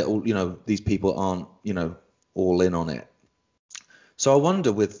idea that these people aren't all in on it. So I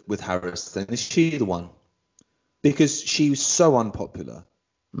wonder with Harris then, is she the one? Because she was so unpopular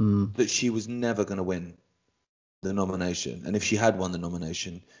that she was never going to win the nomination. And if she had won the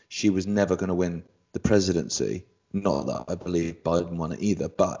nomination, she was never going to win the presidency. Not that I believe Biden won it either,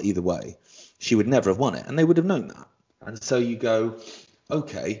 but either way, she would never have won it. And they would have known that. And so you go,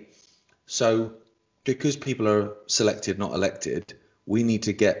 okay, so because people are selected, not elected, we need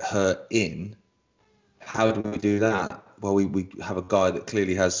to get her in. How do we do that? Well, we have a guy that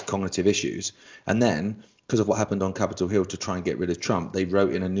clearly has cognitive issues. And then, because of what happened on Capitol Hill to try and get rid of Trump, they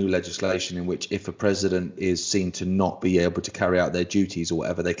wrote in a new legislation in which if a president is seen to not be able to carry out their duties or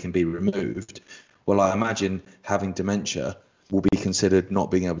whatever, they can be removed. Well, I imagine having dementia will be considered not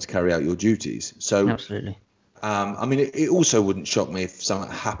being able to carry out your duties. So, absolutely. I mean, it also wouldn't shock me if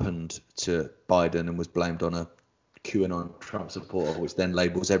something happened to Biden and was blamed on a QAnon Trump supporter, which then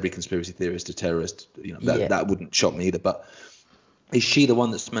labels every conspiracy theorist a terrorist. That wouldn't shock me either. But is she the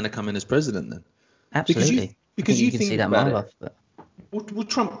one that's meant to come in as president then? Absolutely. Because you can think see that about off, but... Well,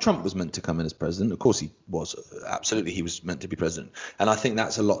 Trump was meant to come in as president. Of course he was. Absolutely, he was meant to be president. And I think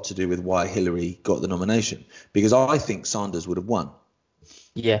that's a lot to do with why Hillary got the nomination. Because I think Sanders would have won.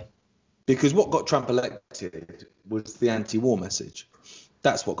 Yeah. Because what got Trump elected was the anti-war message.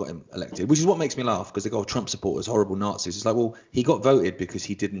 That's what got him elected, which is what makes me laugh, because they go, Trump supporters, horrible Nazis. It's like, well, he got voted because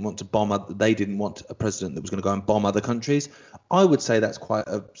he didn't want to they didn't want a president that was going to go and bomb other countries. I would say that's quite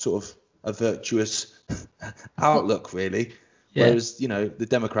a sort of a virtuous outlook, really. Yeah. Whereas, the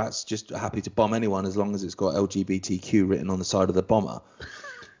Democrats just are happy to bomb anyone as long as it's got LGBTQ written on the side of the bomber.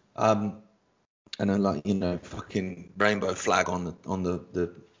 And then fucking rainbow flag on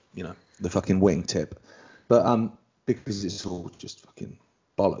the the fucking wing tip. But because it's all just fucking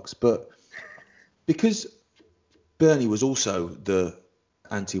bollocks. But because Bernie was also the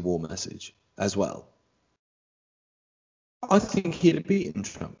anti-war message as well, I think he'd have beaten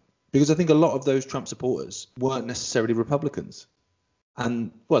Trump, because I think a lot of those Trump supporters weren't necessarily Republicans.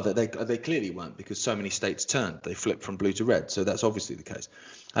 And, well, they clearly weren't, because so many states turned. They flipped from blue to red, so that's obviously the case.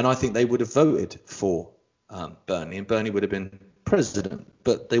 And I think they would have voted for Bernie, and Bernie would have been president.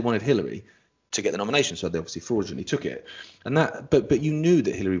 But they wanted Hillary to get the nomination, so they obviously fraudulently took it. And but you knew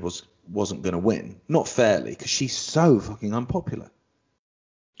that Hillary wasn't going to win, not fairly, because she's so fucking unpopular.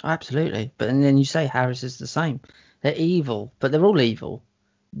 Absolutely. But and then you say Harris is the same. They're evil, but they're all evil.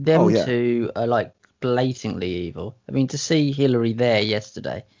 Them two are like blatantly evil. I mean, to see Hillary there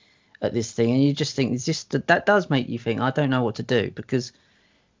yesterday at this thing, and you just think it's just that does make you think, I don't know what to do, because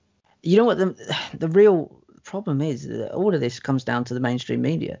you know what the real problem is, that all of this comes down to the mainstream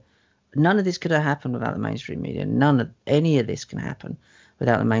media. None of this could have happened without the mainstream media. Any of this can happen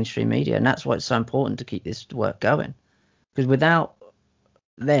without the mainstream media, and that's why it's so important to keep this work going. Because without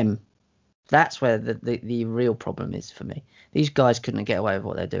them, that's where the real problem is for me. These guys couldn't get away with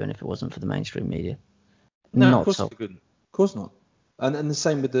what they're doing if it wasn't for the mainstream media. No, of course they couldn't. Of course not. And the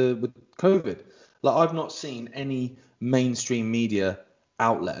same with COVID. Like, I've not seen any mainstream media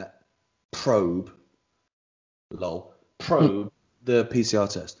outlet probe the PCR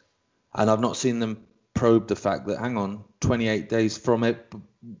test. And I've not seen them probe the fact that, hang on, 28 days from it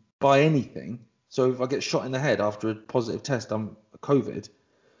by anything. So if I get shot in the head after a positive test, I'm COVID.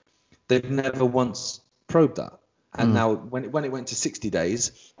 They've never once probed that. And now when it went to 60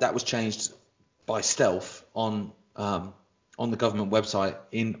 days, that was changed by stealth on the government website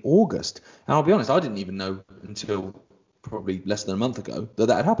in August. And I'll be honest, I didn't even know until probably less than a month ago that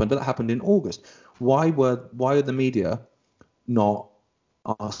had happened, but that happened in August. Why are the media not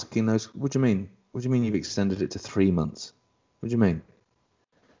asking those? What do you mean? What do you mean you've extended it to 3 months? What do you mean?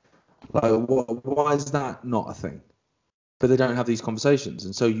 Like, why is that not a thing? But they don't have these conversations.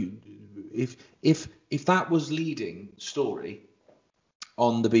 And so if that was leading story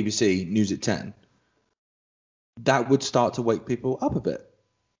on the BBC News at 10, that would start to wake people up a bit.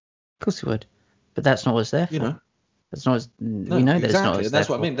 Of course it would. But that's not what it's there for. That's not. We know that it's not. That's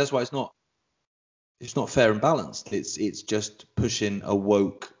what I mean. That's why it's not. It's not fair and balanced. It's just pushing a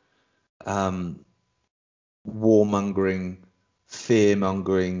woke, warmongering,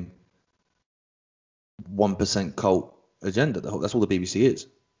 fear-mongering, 1% cult agenda. That's all the BBC is.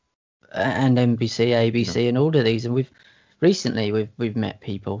 And NBC, ABC, and all of these. And we've met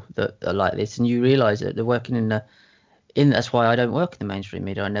people that are like this, and you realise that they're working in that's why I don't work in the mainstream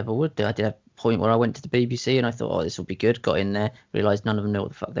media. I never would do. I did a point where I went to the BBC and I thought, oh, this will be good. Got in there, realised none of them knew what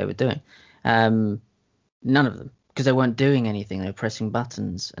the fuck they were doing. None of them, because they weren't doing anything. They were pressing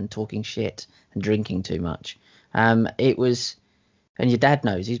buttons and talking shit and drinking too much. It was, and your dad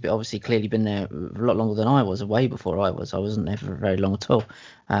knows, he's obviously clearly been there a lot longer than I was, way before I was. I wasn't there for very long at all.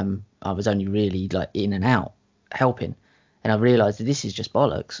 I was only really like in and out helping. And I realised that this is just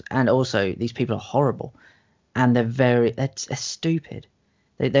bollocks. And also, these people are horrible. And they're stupid.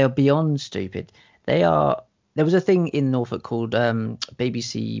 They are beyond stupid. They are. There was a thing in Norfolk called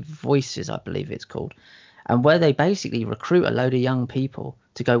BBC Voices, I believe it's called, and where they basically recruit a load of young people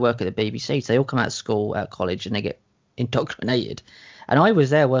to go work at the BBC. So they all come out of school, out of college, and they get indoctrinated. And I was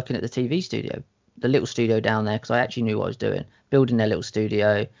there working at the TV studio, the little studio down there, because I actually knew what I was doing, building their little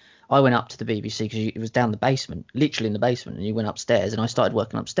studio. I went up to the BBC because it was down the basement, literally in the basement, and you went upstairs, and I started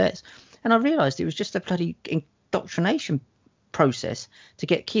working upstairs. And I realised it was just a bloody indoctrination process to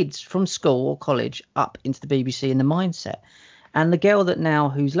get kids from school or college up into the BBC in the mindset. And the girl that now,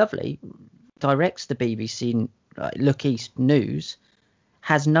 who's lovely, directs the BBC Look East News,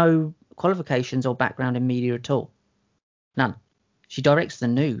 has no qualifications or background in media at all. None. She directs the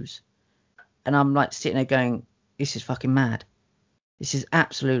news. And I'm like sitting there going, this is fucking mad. This is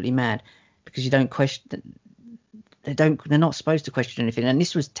absolutely mad, because you don't question. They're not supposed to question anything. And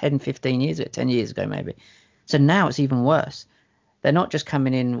this was 10 years ago maybe. So now it's even worse. They're not just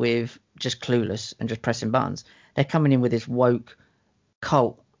coming in with just clueless and just pressing buttons. They're coming in with this woke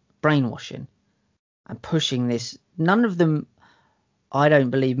cult brainwashing and pushing this. None of them I don't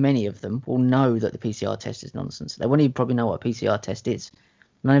believe many of them will know that the PCR test is nonsense. They won't even probably know what a PCR test is.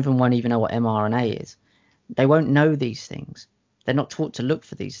 None of them won't even know what mRNA is. They won't know these things. They're not taught to look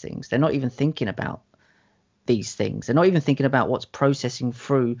for these things. They're not even thinking about these things. They're not even thinking about what's processing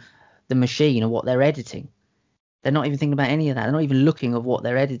through the machine or what they're editing. They're not even thinking about any of that. They're not even looking at what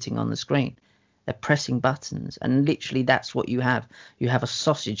they're editing on the screen. They're pressing buttons, and literally that's what you have. You have a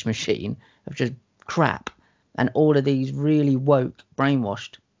sausage machine of just crap, and all of these really woke,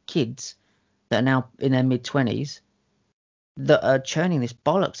 brainwashed kids that are now in their mid-20s that are churning this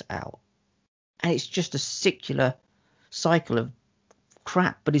bollocks out. And it's just a secular cycle of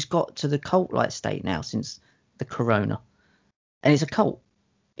crap, but it's got to the cult-like state now since the corona. And it's a cult.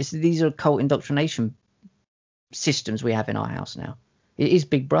 These are cult indoctrination systems we have in our house now. It is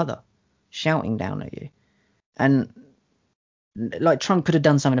Big Brother shouting down at you. And like, Trump could have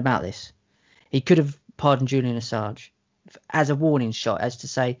done something about this. He could have pardoned Julian Assange as a warning shot, as to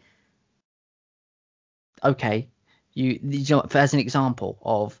say, okay, you know, as an example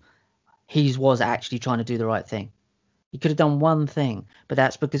of he was actually trying to do the right thing. He could have done one thing, but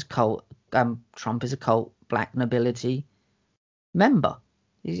that's because Trump is a cult black nobility member.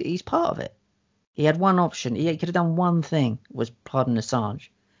 He's part of it. He had one option. He could have done one thing, was pardon Assange.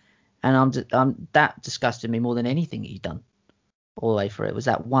 And that disgusted me more than anything he'd done all the way through. It was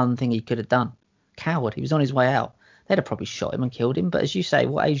that one thing he could have done. Coward. He was on his way out. They'd have probably shot him and killed him. But as you say,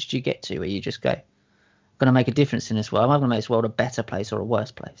 what age do you get to where you just go, I'm going to make a difference in this world? I'm going to make this world a better place or a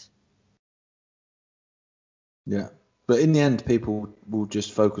worse place? Yeah. But in the end, people will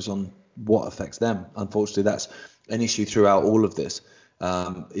just focus on what affects them. Unfortunately, that's an issue throughout all of this,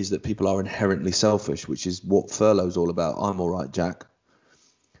 is that people are inherently selfish, which is what furlough's all about. I'm all right, Jack.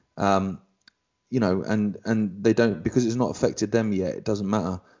 You know, and they don't, because it's not affected them yet, it doesn't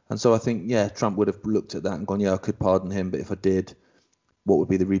matter. And so I think, yeah, Trump would have looked at that and gone, yeah, I could pardon him, but if I did, what would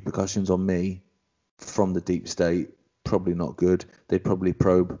be the repercussions on me from the deep state? Probably not good. They'd probably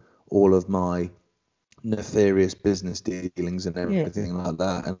probe all of my nefarious business dealings and everything like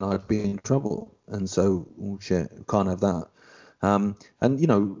that, and I'd be in trouble. And so, shit, can't have that. And you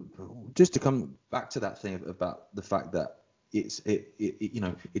know, just to come back to that thing about the fact that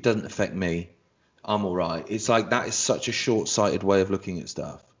it doesn't affect me, I'm all right. It's like, that is such a short-sighted way of looking at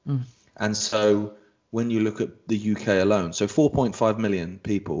stuff. And so when you look at the UK alone, so 4.5 million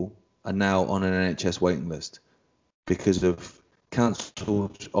people are now on an NHS waiting list because of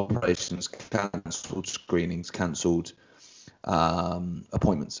cancelled operations, cancelled screenings, cancelled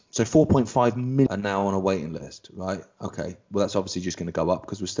appointments. So 4.5 million are now on a waiting list, right? Okay, well, that's obviously just going to go up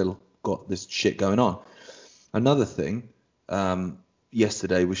because we've still got this shit going on. Another thing,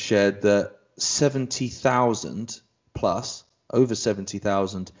 yesterday was shared that 70,000 plus, over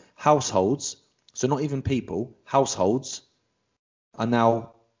 70,000 households, so not even people, households, are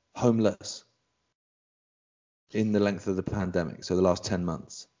now homeless in the length of the pandemic, so the last 10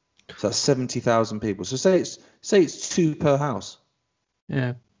 months. So that's 70,000 people. So say it's two per house.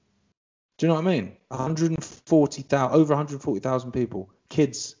 Yeah. Do you know what I mean? 140,000, over 140,000 people,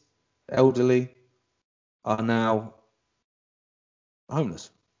 kids, elderly, are now homeless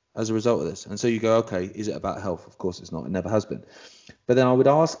as a result of this. And so you go, okay, is it about health? Of course it's not. It never has been. But then I would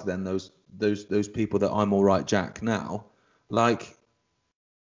ask then those people that I'm all right, Jack, now, like,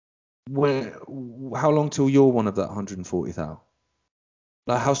 how long till you're one of that 140,000?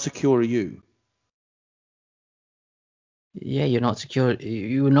 Like, how secure are you? Yeah, you're not secure.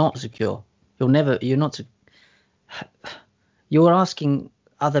 You're not secure. You're not. You're asking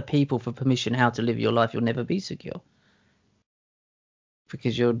other people for permission how to live your life. You'll never be secure.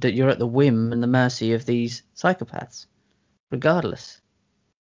 Because you're at the whim and the mercy of these psychopaths, regardless.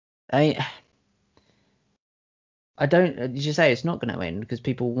 I don't. As you say, it's not going to end because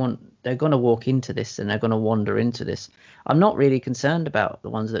they're going to walk into this and they're going to wander into this. I'm not really concerned about the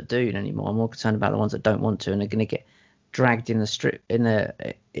ones that do anymore. I'm more concerned about the ones that don't want to and are going to get dragged in the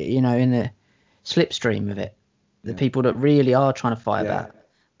slipstream of it. The people that really are trying to fight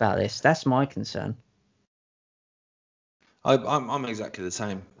about this. That's my concern. I'm exactly the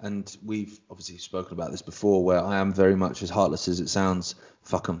same, and we've obviously spoken about this before, where I am very much as heartless as it sounds.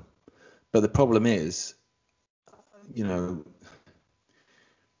 Fuck 'em. But the problem is, you know,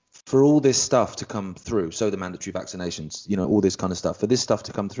 for all this stuff to come through, so the mandatory vaccinations, you know, all this kind of stuff, for this stuff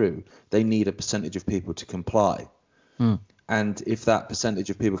to come through, they need a percentage of people to comply. And if that percentage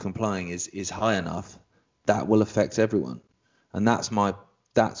of people complying is high enough, that will affect everyone. And that's my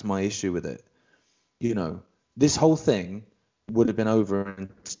issue with it. You know, this whole thing would have been over in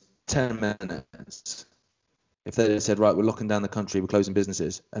 10 minutes if they had said, right, we're locking down the country, we're closing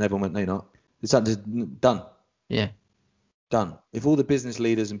businesses, and everyone went, no, you're not. It's done. Yeah. Done. If all the business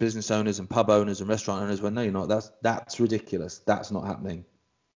leaders and business owners and pub owners and restaurant owners went, no, you're not. That's ridiculous. That's not happening.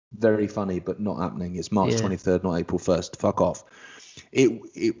 Very funny, but not happening. It's March 23rd, not April 1st. Fuck off.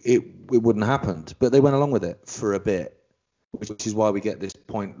 It wouldn't have happened, but they went along with it for a bit, which is why we get this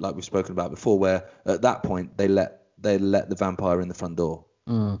point, like we've spoken about before, where at that point they let the vampire in the front door.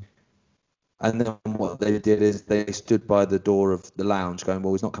 Mm. And then what they did is they stood by the door of the lounge, going,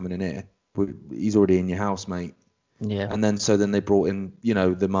 well, he's not coming in here. He's already in your house, mate. Yeah. And then they brought in,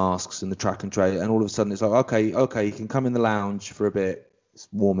 the masks and the track and trace, and all of a sudden it's like, okay, you can come in the lounge for a bit. It's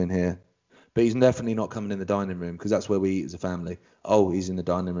warm in here, but he's definitely not coming in the dining room because that's where we eat as a family. Oh, he's in the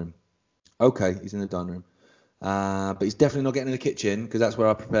dining room. Okay, he's in the dining room, but he's definitely not getting in the kitchen because that's where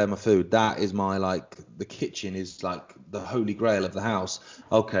I prepare my food. That is the kitchen is like the holy grail of the house.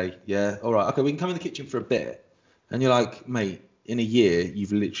 Okay, yeah, all right, okay, we can come in the kitchen for a bit, and you're like, mate. In a year,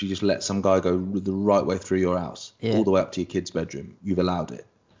 you've literally just let some guy go the right way through your house, all the way up to your kid's bedroom. You've allowed it.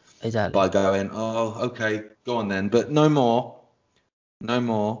 Exactly. By going, oh, okay, go on then. But no more.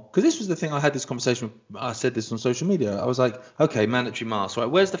 Because this was the thing I had this conversation with. I said this on social media. I was like, okay, mandatory masks. Right,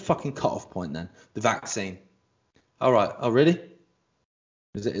 where's the fucking cut-off point then? The vaccine. All right. Oh, really?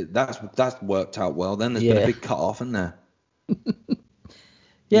 That's worked out well then. There's been a big cut-off, isn't there?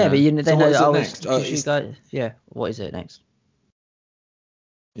 Yeah, but they know that next? What is it next?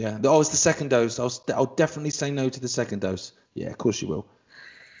 Yeah. It's the second dose. I'll definitely say no to the second dose. Yeah, of course you will.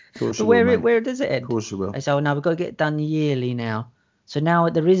 But where does it end? Of course you will. They say, now we've got to get it done yearly now. So now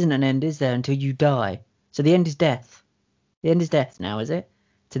there isn't an end, is there, until you die? So the end is death. The end is death now, is it?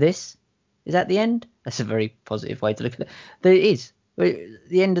 To this? Is that the end? That's a very positive way to look at it. But it is.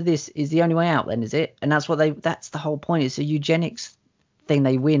 The end of this is the only way out then, is it? And that's the whole point. It's a eugenics thing.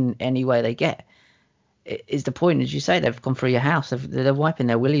 They win any way they get. Is the point, as you say, they've gone through your house. They're wiping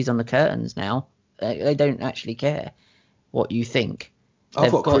their willies on the curtains now. They don't actually care what you think.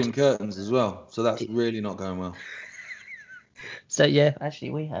 I've got green curtains as well, so that's really not going well. So yeah,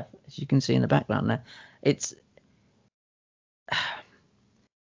 actually we have, as you can see in the background there. It's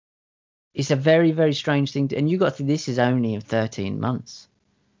a very, very strange thing. And you got to think this is only in 13 months.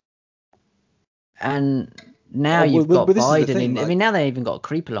 And now you've got Biden in. I mean, now they even got a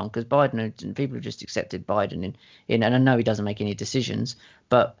creep along because people have just accepted Biden in. And I know he doesn't make any decisions,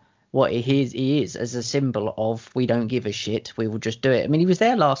 but what he is as a symbol of we don't give a shit, we will just do it. I mean, he was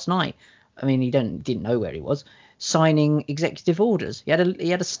there last night. I mean, he didn't know where he was, signing executive orders. He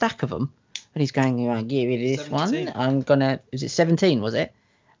had a stack of them, and he's going, I'll give you this 17. One. I'm gonna. Was it 17? Was it?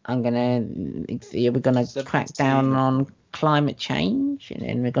 We're gonna crack down on climate change, and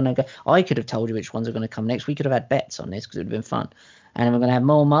then we're gonna go. I could have told you which ones are gonna come next. We could have had bets on this because it would have been fun. And we're going to have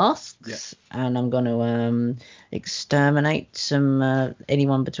more masks, and I'm going to exterminate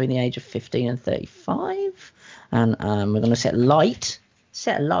anyone between the age of 15 and 35. And we're going to set light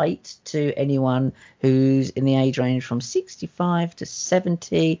to anyone who's in the age range from 65 to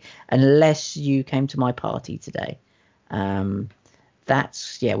 70, unless you came to my party today. We'll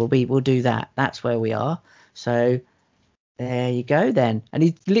do that. That's where we are. So there you go then. And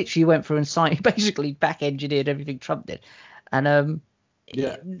he literally went through and signed, basically back engineered everything Trump did. And they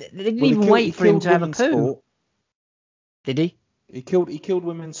didn't even wait for him to have a coup. Sport. Did he? He killed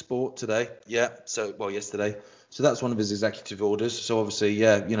women's sport today. Yeah. Yesterday. So that's one of his executive orders. So obviously,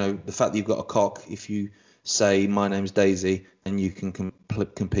 the fact that you've got a cock, if you say my name's Daisy, and you can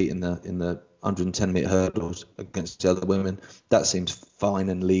compete in the 110-meter hurdles against the other women, that seems fine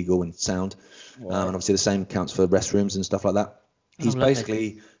and legal and sound. Wow. And obviously the same counts for restrooms and stuff like that. He's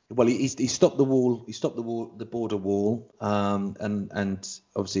basically. Well, he stopped the wall. He stopped the border wall, and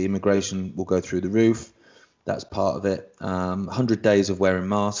obviously immigration will go through the roof. That's part of it. 100 days of wearing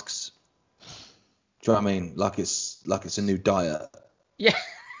masks. Do you know what I mean? Like it's a new diet. Yeah.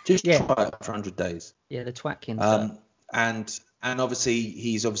 Just try it for 100 days. Yeah, the Twatkin. And obviously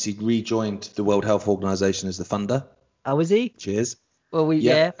he's rejoined the World Health Organization as the funder. Oh, is he? Cheers. Well,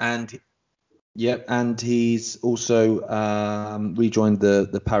 and he's also rejoined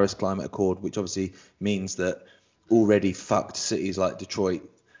the Paris Climate Accord, which obviously means that already fucked cities like Detroit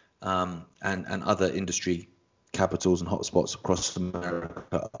and other industry capitals and hotspots across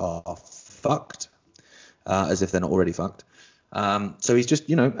America are fucked, as if they're not already fucked. So he's just,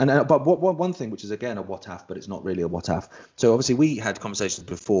 but one thing, which is again a what if, but it's not really a what if. So obviously we had conversations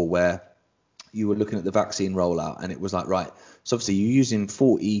before where you were looking at the vaccine rollout, and it was like, right, so obviously you're using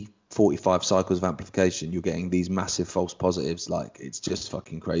 45 cycles of amplification, you're getting these massive false positives. Like, it's just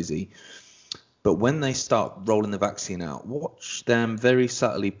fucking crazy. But when they start rolling the vaccine out, watch them very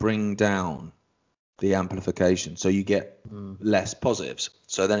subtly bring down the amplification, so you get less positives.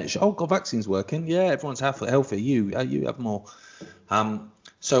 So then it's, oh god, vaccine's working, yeah, everyone's healthy, you have more.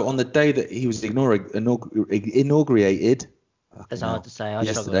 So on the day that he was inaugurated, It's hard to say. I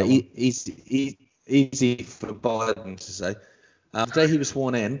yesterday, struggle with easy for Biden to say. The day he was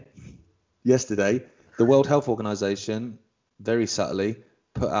sworn in, yesterday, the World Health Organization very subtly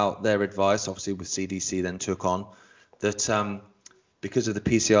put out their advice, obviously with CDC then took on, that because of the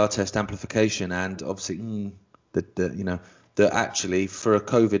PCR test amplification and obviously that actually for a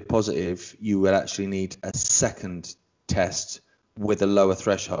COVID positive, you would actually need a second test with a lower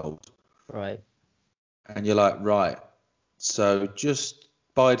threshold. Right. And you're like, right. So just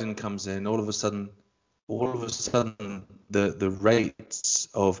Biden comes in, all of a sudden, the rates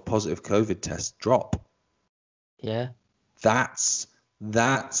of positive COVID tests drop. Yeah. That's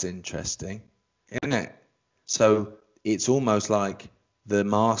interesting, isn't it? So it's almost like the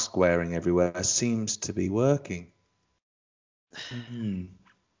mask wearing everywhere seems to be working.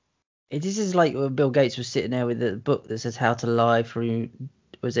 This is like when Bill Gates was sitting there with the book that says how to lie through,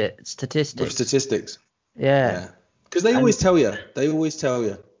 was it statistics? With statistics. Yeah. Because they always tell you.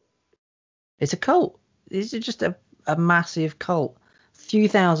 It's a cult. It's just a massive cult. Few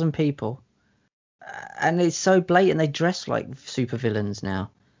thousand people. And it's so blatant. They dress like supervillains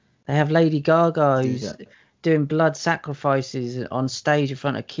now. They have Lady Gaga who's doing blood sacrifices on stage in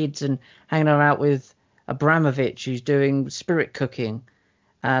front of kids and hanging out with Abramovich who's doing spirit cooking.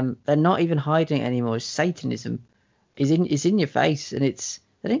 They're not even hiding it anymore. Satanism is in your face, and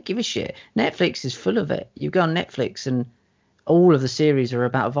they don't give a shit. Netflix is full of it. You go on Netflix and all of the series are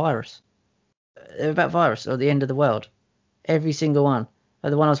about a virus. They're about virus or the end of the world. Every single one.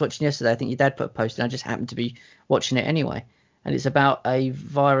 The one I was watching yesterday, I think your dad put a post, and I just happened to be watching it anyway. And it's about a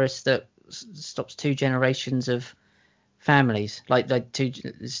virus that stops 2 generations of families,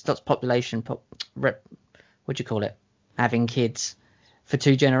 stops population. What do you call it? Having kids for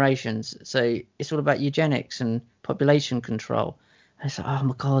 2 generations. So it's all about eugenics and population control. And it's like, oh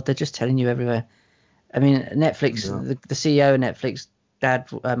my god, they're just telling you everywhere. I mean, Netflix, the CEO of Netflix,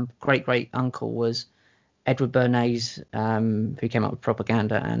 dad, great uncle was Edward Bernays, who came up with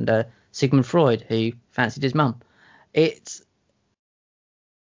propaganda, and Sigmund Freud, who fancied his mum. It's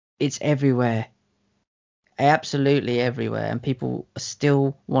everywhere, absolutely everywhere, and people are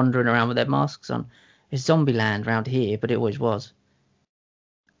still wandering around with their masks on. It's zombie land around here, but it always was.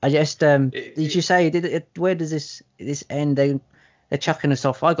 I just did you say where does this end? They're chucking us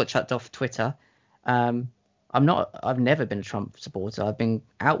off. I got chucked off Twitter. I've never been a Trump supporter. I've been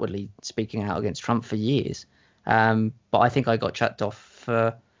outwardly speaking out against Trump for years. But I think I got chucked off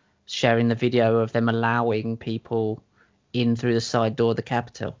for sharing the video of them allowing people in through the side door of the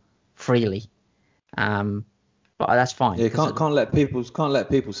Capitol freely. But that's fine. Yeah, can't let people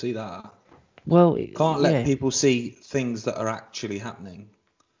see that. Well, can't let people see things that are actually happening.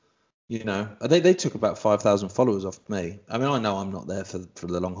 You know, they took about 5,000 followers off me. I mean, I know I'm not there for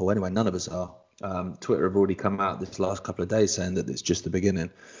the long haul anyway. None of us are. Twitter have already come out this last couple of days saying that it's just the beginning.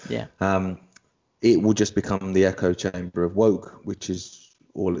 Yeah. It will just become the echo chamber of woke, which is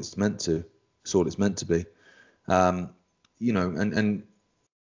all it's meant to. It's all it's meant to be. You know, and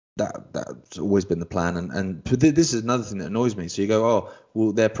that's always been the plan. And this is another thing that annoys me. So you go, oh,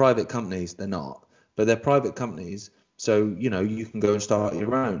 well, they're private companies. They're not, but they're private companies. So you know, you can go and start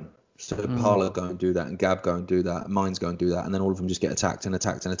your own. So Parler go and do that, and Gab go and do that, and Minds go and do that, and then all of them just get attacked, and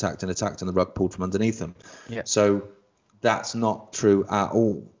the rug pulled from underneath them. Yeah. So that's not true at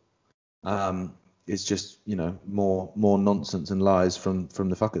all. It's just, you know, more nonsense and lies from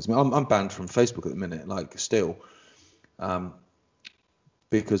the fuckers. I mean, I'm banned from Facebook at the minute, like still,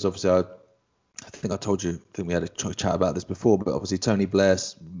 because obviously I think I told you, I think we had a chat about this before, but obviously Tony Blair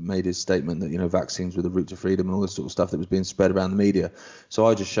made his statement that, you know, vaccines were the route to freedom and all this sort of stuff that was being spread around the media. So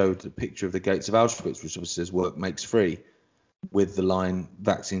I just showed a picture of the gates of Auschwitz, which obviously says work makes free, with the line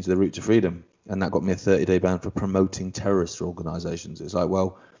vaccines are the route to freedom. And that got me a 30-day ban for promoting terrorist organisations. It's like,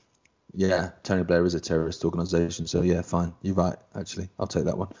 well, yeah, Tony Blair is a terrorist organisation. So yeah, fine. You're right, actually. I'll take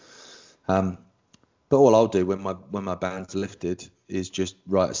that one. But all I'll do when my ban's lifted is just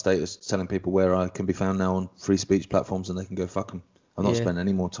write a status telling people where I can be found now on free speech platforms, and they can go fuck them. I'm not spending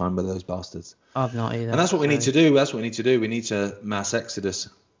any more time with those bastards. I've not either. And that's what we need to do. We need to mass exodus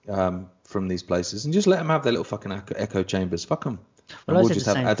from these places and just let them have their little fucking echo chambers. Fuck them. Well, and we'll just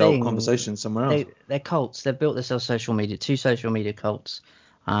have adult conversations somewhere else. They're cults. They're built themselves social media. 2 social media cults.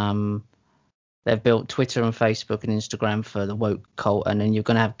 They've built Twitter and Facebook and Instagram for the woke cult, and then you're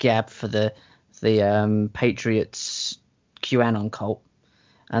going to have Gab for the Patriots QAnon cult,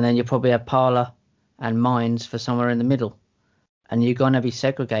 and then you'll probably have Parler and Minds for somewhere in the middle. and you're going to be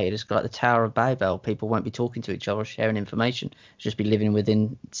segregated. It's like the Tower of Babel. People won't be talking to each other or sharing information. Just be living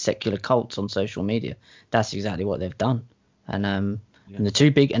within secular cults on social media. That's exactly what they've done. And and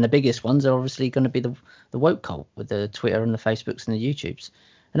the biggest ones are obviously going to be the woke cult with the Twitter and the Facebooks and the YouTubes.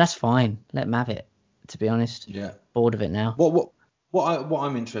 And that's fine. Let them have it, to be honest. Yeah. Bored of it now. What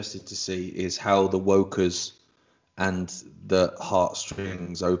I'm interested to see is how the wokers and the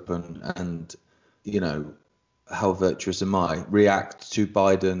heartstrings open and, how virtuous am I, react to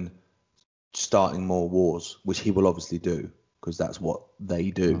Biden starting more wars, which he will obviously do because that's what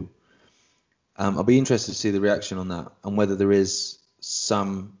they do. I'll be interested to see the reaction on that and whether there is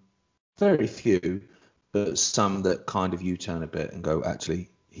some, very few, but some that kind of U-turn a bit and go, actually,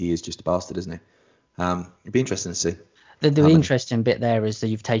 he is just a bastard, isn't he? It'd be interesting to see. The interesting bit there is that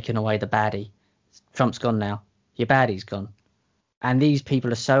you've taken away the baddie. Trump's gone now. Your baddie's gone. And these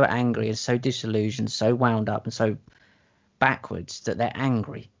people are so angry and so disillusioned, so wound up and so backwards that they're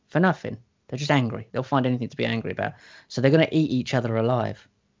angry for nothing. They're just angry. They'll find anything to be angry about. So they're going to eat each other alive.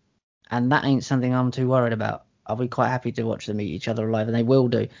 And that ain't something I'm too worried about. I'll be quite happy to watch them eat each other alive, and they will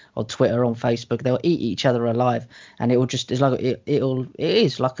do on Twitter, on Facebook. They'll eat each other alive, and it will just it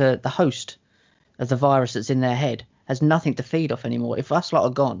is like the host of the virus that's in their head has nothing to feed off anymore. If us lot are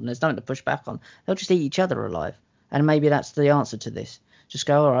gone and there's nothing to push back on, they'll just eat each other alive. And maybe that's the answer to this. Just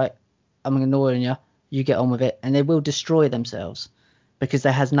go, all right, I'm ignoring you. You get on with it, and they will destroy themselves because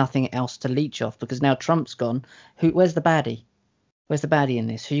there has nothing else to leech off. Because now Trump's gone. Where's the baddie? Where's the baddie in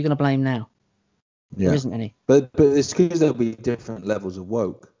this? Who are you going to blame now? Yeah. There isn't any. But it's because there'll be different levels of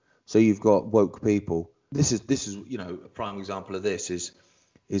woke. So you've got woke people. This is a prime example of this is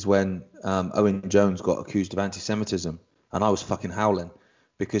when Owen Jones got accused of anti-Semitism, and I was fucking howling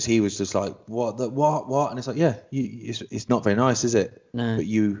because he was just like, what, and it's like, yeah, it's not very nice, is it? No. But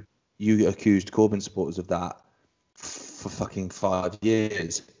you accused Corbyn supporters of that for fucking 5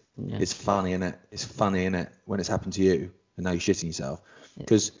 years. Yeah. It's funny, innit? It's funny, innit? When it's happened to you, and now you're shitting yourself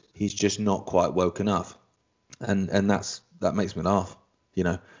because he's just not quite woke enough, and that makes me laugh,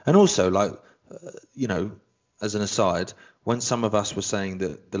 And also, as an aside, when some of us were saying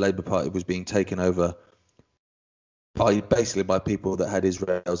that the Labour Party was being taken over by people that had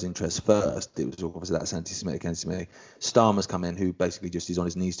Israel's interests first, it was obviously that's anti-Semitic. Starmer's come in, who basically just is on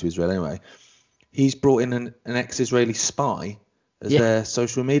his knees to Israel anyway. He's brought in an ex-Israeli spy as their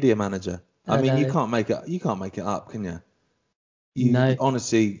social media manager. I mean, you can't make it up, can you? No.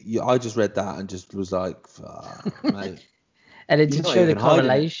 Honestly, I just read that and just was like, fuck, mate. And it did show the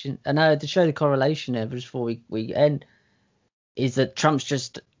correlation. I know, to show the correlation there, just before we end, is that Trump's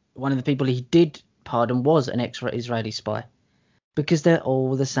just one of the people he did pardon was an ex-Israeli spy. Because they're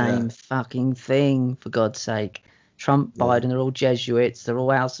all the same fucking thing, for God's sake. Trump, Biden, they're all Jesuits. They're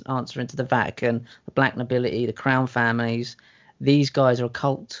all answering to the Vatican, the black nobility, the crown families. These guys are a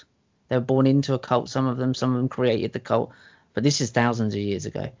cult. They were born into a cult. Some of them created the cult. But this is thousands of years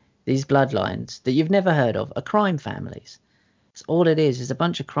ago. These bloodlines that you've never heard of are crime families. It's all it is a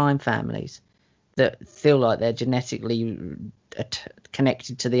bunch of crime families that feel like they're genetically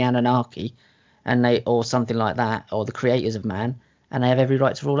connected to the Anunnaki, or something like that, or the creators of man, and they have every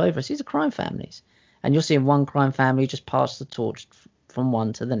right to rule over us. These are crime families, and you're seeing one crime family just pass the torch from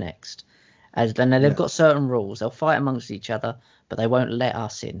one to the next. And they've got certain rules. They'll fight amongst each other, but they won't let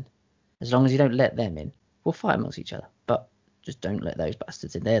us in. As long as you don't let them in, we'll fight amongst each other, but just don't let those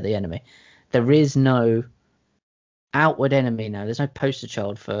bastards in. They're the enemy. There is no outward enemy now. There's no poster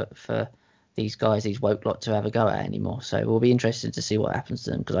child for these guys, these woke lot, to have a go at anymore. So we'll be interested to see what happens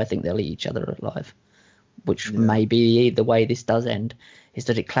to them, because I think they'll eat each other alive, which may be the way this does end, is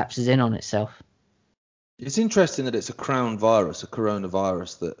that it collapses in on itself. It's interesting that it's a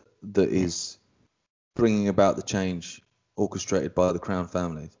coronavirus that is bringing about the change orchestrated by the crown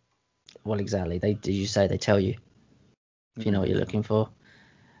families. Well, exactly. Did you say they tell you if you know what you're looking for?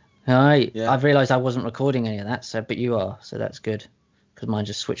 All right. Yeah. I've realised I wasn't recording any of that, but you are, so that's good, because mine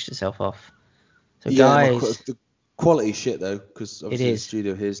just switched itself off. So guys, the quality shit though, because obviously the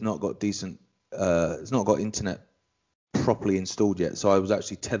studio here has not got decent, it's not got internet properly installed yet. So I was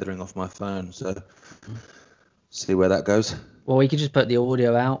actually tethering off my phone. So see where that goes. Well, we could just put the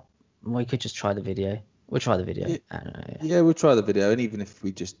audio out, and we could just try the video. We'll try the video. Yeah, we'll try the video, and even if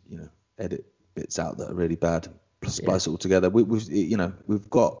we just edit bits out that are really bad, splice it all together. We've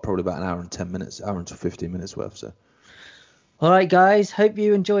got probably about an hour and 10 minutes, hour and 15 minutes worth. So. All right, guys. Hope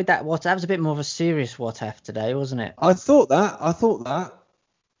you enjoyed that. That was a bit more of a serious what if today, wasn't it? I thought that. I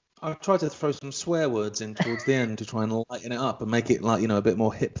tried to throw some swear words in towards the end to try and lighten it up and make it a bit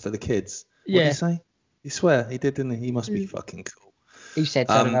more hip for the kids. What did he say? He swear he did, didn't he? He must be fucking cool. He said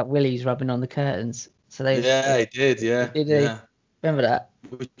something about Willies rubbing on the curtains. So he did. Yeah. Did he? Remember that?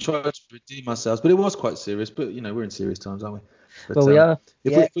 We tried to redeem ourselves, but it was quite serious. But we're in serious times, aren't we? But, Well, we are.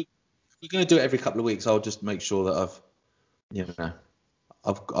 If, Yeah. if we're going to do it every couple of weeks, I'll just make sure that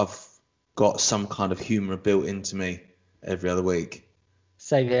I've got some kind of humour built into me every other week.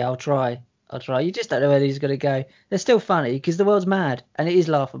 Same here. I'll try. You just don't know where these are going to go. They're still funny because the world's mad and it is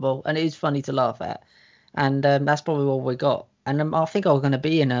laughable and it is funny to laugh at. And that's probably what we got. And I think I'm going to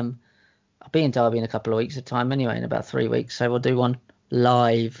be in I'll be in Derby in a couple of weeks of time anyway, in about 3 weeks. So we'll do one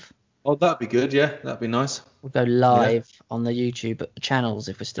live. Oh, that'd be good. Yeah, that'd be nice. We'll go live on the YouTube channels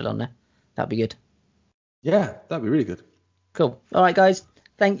if we're still on there. That'd be good. Yeah, that'd be really good. Cool. All right, guys.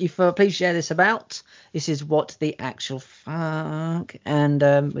 Thank you please share this about. This is What the Actual Fuck, and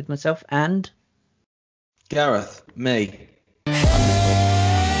with myself and Gareth, me.